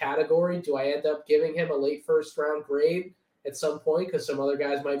category. Do I end up giving him a late first round grade at some point because some other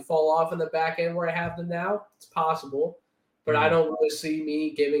guys might fall off in the back end where I have them now? It's possible, but I don't really see me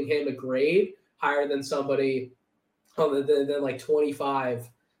giving him a grade higher than somebody than like 25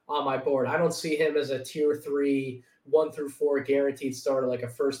 on my board. I don't see him as a tier 3, 1 through 4 guaranteed starter, like a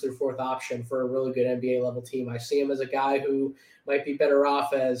 1st through 4th option for a really good NBA level team. I see him as a guy who might be better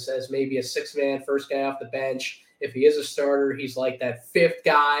off as maybe a 6-man first guy off the bench. If he is a starter, he's like that 5th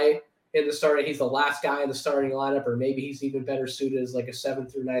guy in the starting. He's the last guy in the starting lineup, or maybe he's even better suited as like a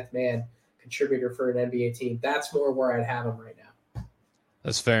 7th through 9th man contributor for an NBA team. That's more where I'd have him right now.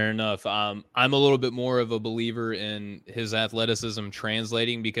 That's fair enough. I'm a little bit more of a believer in his athleticism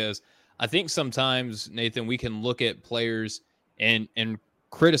translating, because I think sometimes, Nathan, we can look at players and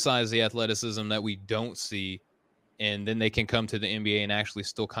criticize the athleticism that we don't see, and then they can come to the NBA and actually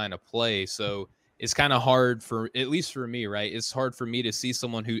still kind of play. So it's kind of hard for, at least for me, right? It's hard for me to see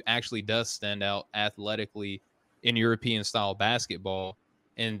someone who actually does stand out athletically in European style basketball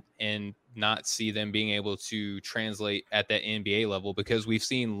and not see them being able to translate at that NBA level, because we've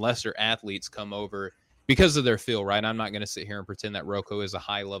seen lesser athletes come over because of their feel, right? I'm not going to sit here and pretend that Roko is a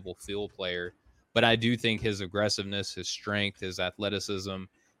high level feel player, but I do think his aggressiveness, his strength, his athleticism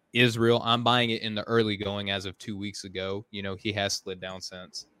is real. I'm buying it in the early going as of 2 weeks ago. You know, he has slid down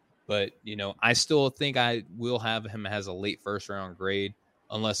since, but you know, I still think I will have him as a late first round grade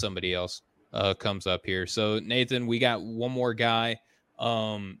unless somebody else comes up here. So Nathan, we got one more guy.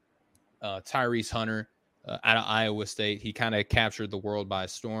 Tyrese Hunter out of Iowa State. He kind of captured the world by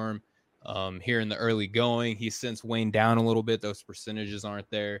storm here in the early going. He's since waned down a little bit. Those percentages aren't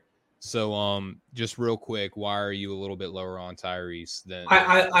there. So just real quick, why are you a little bit lower on Tyrese than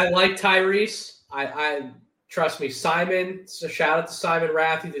I like Tyrese. I trust me, Simon. So shout out to Simon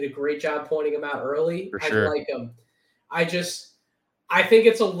Rath. He did a great job pointing him out early. For sure. I like him. I think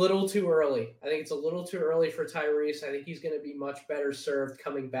it's a little too early. I think it's a little too early for Tyrese. I think he's going to be much better served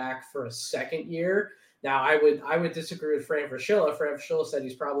coming back for a second year. Now, I would disagree with Fran Fraschilla. Fran Fraschilla said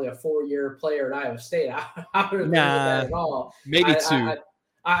he's probably a 4-year player at Iowa State. I don't agree with that at all. Maybe 2.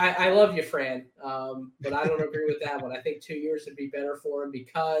 I love you, Fran, but I don't agree with that one. I think 2 years would be better for him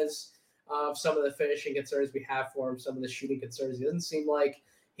because of some of the finishing concerns we have for him, some of the shooting concerns. He doesn't seem like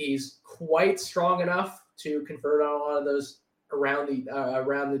he's quite strong enough to convert on a lot of those around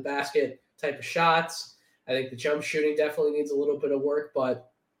the basket type of shots. I think the jump shooting definitely needs a little bit of work,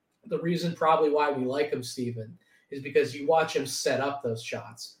 but the reason probably why we like him, Steven, is because you watch him set up those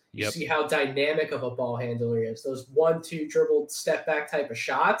shots. You Yep. see how dynamic of a ball handler he is. Those 1-2 dribbled step back type of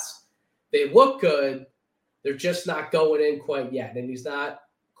shots, they look good. They're just not going in quite yet. And he's not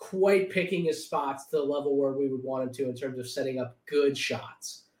quite picking his spots to the level where we would want him to in terms of setting up good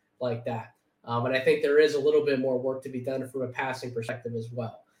shots like that. And I think there is a little bit more work to be done from a passing perspective as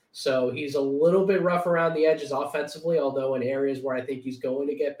well. So he's a little bit rough around the edges offensively, although in areas where I think he's going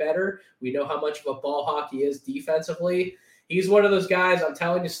to get better. We know how much of a ball hawk he is defensively. He's one of those guys, I'm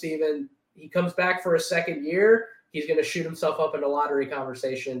telling you, Steven, he comes back for a second year, he's going to shoot himself up in a lottery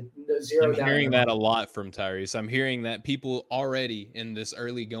conversation. I'm hearing that a lot from Tyrese. I'm hearing that people already in this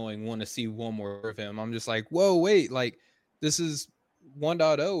early going want to see one more of him. I'm just like, whoa, wait, like this is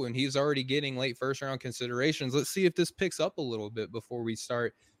 1.0 and he's already getting late first round considerations. Let's see if this picks up a little bit before we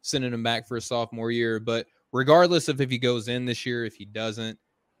start sending him back for a sophomore year. But regardless of if he goes in this year, if he doesn't,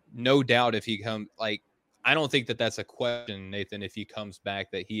 no doubt if he comes, like, I don't think that that's a question, Nathan, if he comes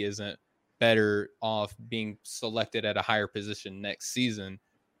back, that he isn't better off being selected at a higher position next season.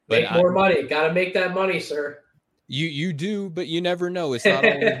 But make more money. Got to make that money, sir. You do, but you never know. It's not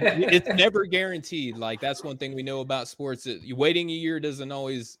always, it's never guaranteed. Like, that's one thing we know about sports. Waiting a year doesn't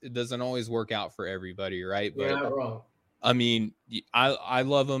always work out for everybody, right? You're not wrong. I mean, I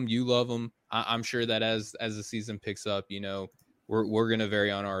love him. You love him. I'm sure that as the season picks up, you know, we're gonna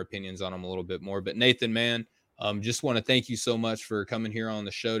vary on our opinions on him a little bit more. But Nathan, man, just want to thank you so much for coming here on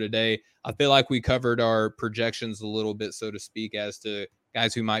the show today. I feel like we covered our projections a little bit, so to speak, as to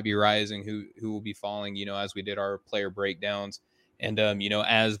guys who might be rising, who will be falling, you know, as we did our player breakdowns. And, you know,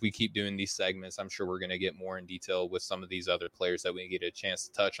 as we keep doing these segments, I'm sure we're going to get more in detail with some of these other players that we get a chance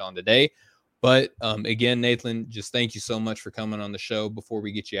to touch on today. But again, Nathan, just thank you so much for coming on the show. Before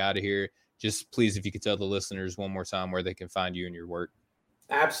we get you out of here, just please, if you could tell the listeners one more time where they can find you and your work.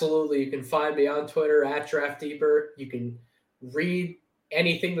 Absolutely. You can find me on Twitter at DraftDeeper. You can read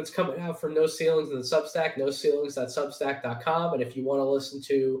anything that's coming out from No Ceilings in the Substack, noceilings.substack.com. And if you want to listen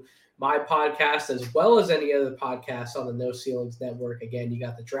to my podcast as well as any other podcasts on the No Ceilings Network, again, you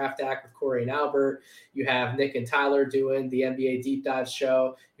got the Draft Act with Corey and Albert. You have Nick and Tyler doing the NBA Deep Dive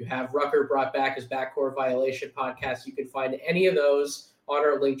show. You have Rucker brought back his Backcourt Violation podcast. You can find any of those on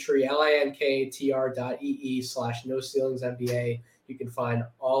our Linktree, linktr.ee/NoCeilingsNBA. You can find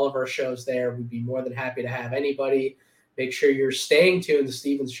all of our shows there. We'd be more than happy to have anybody. Make sure you're staying tuned to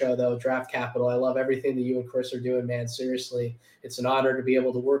Steven's show, though, Draft Capital. I love everything that you and Chris are doing, man. Seriously, it's an honor to be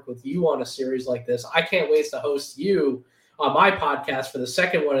able to work with you on a series like this. I can't wait to host you on my podcast for the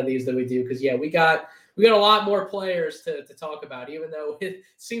second one of these that we do, because, yeah, we got a lot more players to talk about, even though it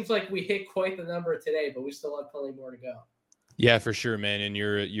seems like we hit quite the number today, but we still have plenty more to go. Yeah, for sure, man. And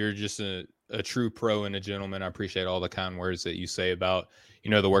you're just a true pro and a gentleman. I appreciate all the kind words that you say about, you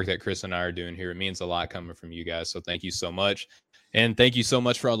know, the work that Chris and I are doing here. It means a lot coming from you guys. So thank you so much. And thank you so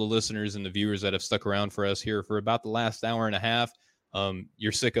much for all the listeners and the viewers that have stuck around for us here for about the last hour and a half.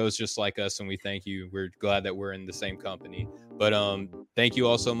 You're sickos just like us, and we thank you. We're glad that we're in the same company. But thank you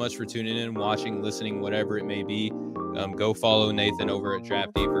all so much for tuning in, watching, listening, whatever it may be. Go follow Nathan over at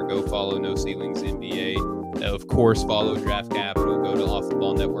DraftDeeper. Go follow No Ceilings NBA. Of course, follow Draft Capital. Go to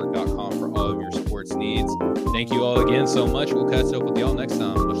offtheballnetwork.com for all of your sports needs. Thank you all again so much. We'll catch up with y'all next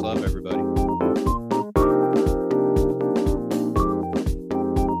time. Much love, everybody.